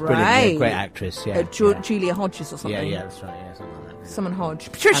great. She's brilliant. Great actress. Yeah. Julia Hodges or something. Yeah, that's right. Yeah, something like that. Someone Hodge.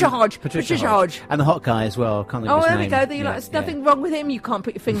 Patricia Hodge. And the hot guy as well. Can't think of his name. We go. There's nothing wrong with him. You can't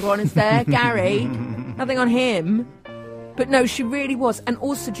put your finger on us there. Gary. Nothing on him. But no, she really was. And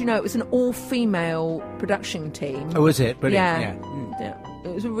also, do you know, it was an all-female production team. Oh, was it? Brilliant. Yeah.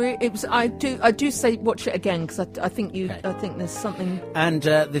 It was. I do say watch it again because I think there's something. And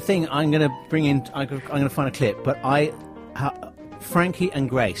the thing I'm going to bring in, I'm going to find a clip, but Frankie and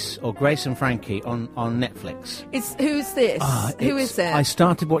Grace, or Grace and Frankie on Netflix. Who's this? Who is it? I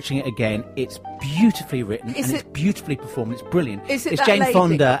started watching it again. It's beautifully written it's beautifully performed. It's brilliant. It's Jane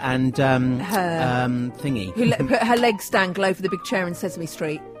Fonda and Thingy. Who put her legs dangle over the big chair in Sesame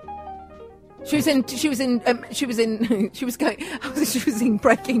Street. She was in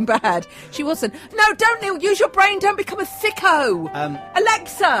Breaking Bad. She wasn't. No, don't, Neil. Use your brain. Don't become a thicko.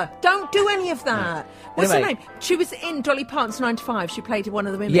 Alexa, don't do any of that. What's her name? She was in Dolly Parton's 9 to 5. She played one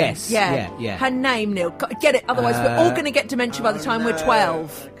of the women. Yes. Yeah. Her name, Neil. Get it. Otherwise, we're all going to get dementia by the time we're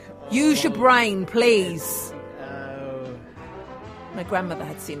 12. Use your brain, please. My grandmother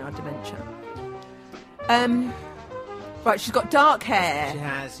had senile dementia. Right, she's got dark hair. She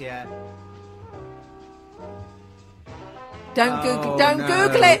has, yeah. Don't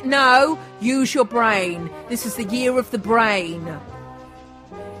Google it. No, use your brain. This is the year of the brain.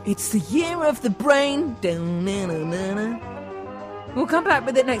 It's the year of the brain. We'll come back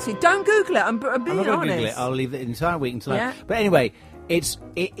with it next week. Don't Google it. I'm being honest. Google it. I'll leave it the entire week until. But anyway, it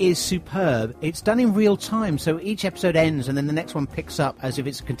is superb. It's done in real time, so each episode ends and then the next one picks up as if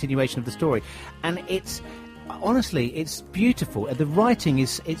it's a continuation of the story, and it's. Honestly, it's beautiful. The writing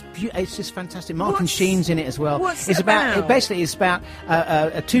it's just fantastic. Martin Sheen's in it as well. What's it's it about? Basically, it's about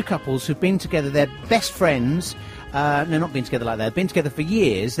two couples who've been together. They're best friends. No, not been together like that. They've been together for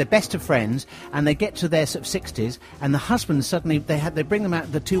years. They're best of friends, and they get to their sort of 60s, and the husband suddenly they bring them out,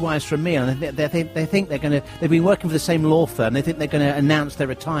 the two wives, for a meal, and they think they're going to. They've been working for the same law firm. They think they're going to announce their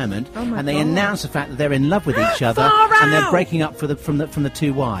retirement, and they announce the fact that they're in love with each other, and they're breaking up from the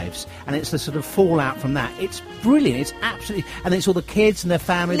two wives, and it's the sort of fallout from that. It's brilliant. It's absolutely, and it's all the kids and their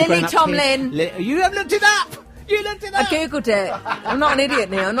family. Lily Tomlin. You have looked it up. You looked it up. I googled it. I'm not an idiot,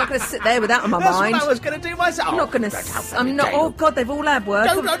 Neil. I'm not going to sit there with that on my mind. That's what I was going to do myself. I'm not going to. I'm not. Oh God, they've all had work.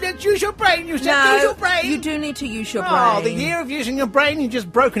 Don't use your brain. You said use your brain. You do need to use your brain. Oh, the year of using your brain. You've just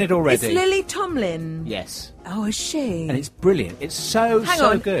broken it already. It's Lily Tomlin. Yes. Oh, is she? And it's brilliant. It's so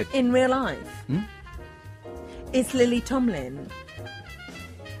good. In real life, is Lily Tomlin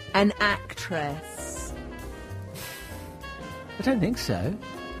an actress? I don't think so.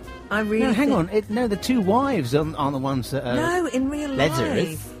 I really no, hang on. The two wives aren't the ones that are... No, in real life.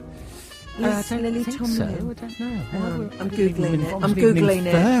 Is Lily Tomlin? So. I don't know. I'm Googling it. I'm Googling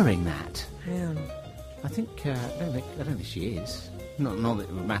it. Inferring that. Yeah. I don't think she is. Not that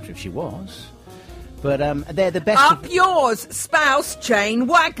it would matter if she was. But they're the best... Up yours, spouse Jane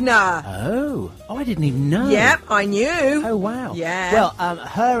Wagner. Oh, I didn't even know. Yep, I knew. Oh, wow. Yeah. Well,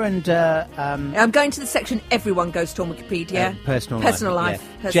 her and... I'm going to the section everyone goes to on Wikipedia. Personal life.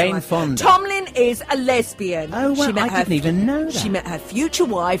 Yeah. Jane Fonda. Tomlin is a lesbian. Oh, wow, I didn't even know that. She met her future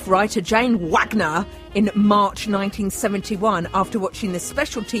wife, writer Jane Wagner, in March 1971 after watching the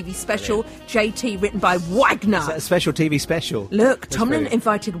special TV special JT written by Wagner. Is that a special TV special? Look, Tomlin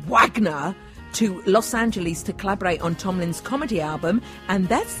invited Wagner to Los Angeles to collaborate on Tomlin's comedy album, and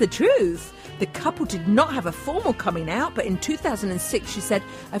that's the truth. The couple did not have a formal coming out, but in 2006 she said,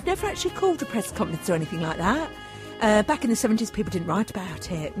 "I've never actually called a press conference or anything like that." Back in the 70s, people didn't write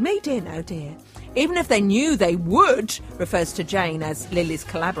about it. Me, dear, no, dear. Even if they knew they would, refers to Jane as Lily's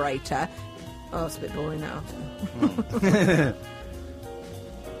collaborator. Oh, it's a bit boring now.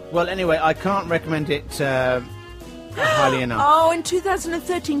 Well, anyway, I can't recommend it highly enough. Oh, in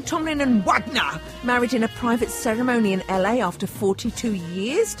 2013, Tomlin and Wagner married in a private ceremony in LA after 42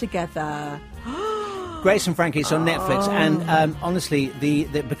 years together. Grace and Frankie, it's on Netflix, and honestly,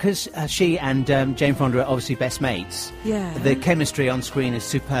 because she and Jane Fonda are obviously best mates, the chemistry on screen is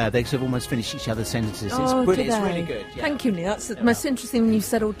superb. They sort of almost finish each other's sentences. It's brilliant. It's really good. Yeah. Thank you, Neil. That's the most interesting thing you've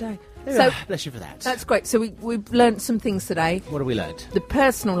said all day. So, bless you for that. That's great. So we've learnt some things today. What have we learnt? The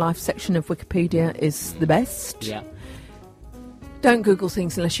personal life section of Wikipedia is the best. Yeah. Don't Google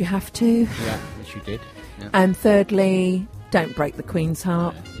things unless you have to. Yeah, which you did. Yeah. And thirdly, don't break the Queen's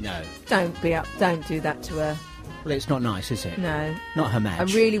heart. No. Don't do that to her. Well, it's not nice, is it? No. Not her match. I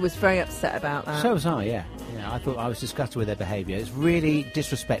really was very upset about that. So was I, yeah. I thought I was disgusted with their behaviour. It's really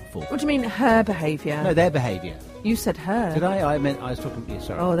disrespectful. What do you mean, her behaviour? No, their behaviour. You said her. Did I? I was talking to you,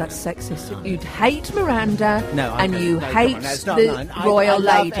 sorry. Oh, that's sexist. No. You'd hate Miranda. No, and you hate the royal lady.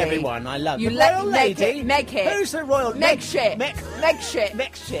 I love everyone. I love the royal lady. Meg Hit. Who's the royal lady? Meg Shit. Meg Shit.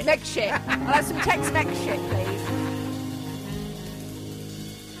 Meg Shit. Meg Shit. I'll have some text Meg Shit, please.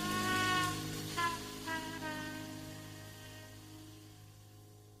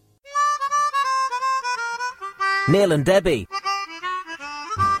 Neil and Debbie.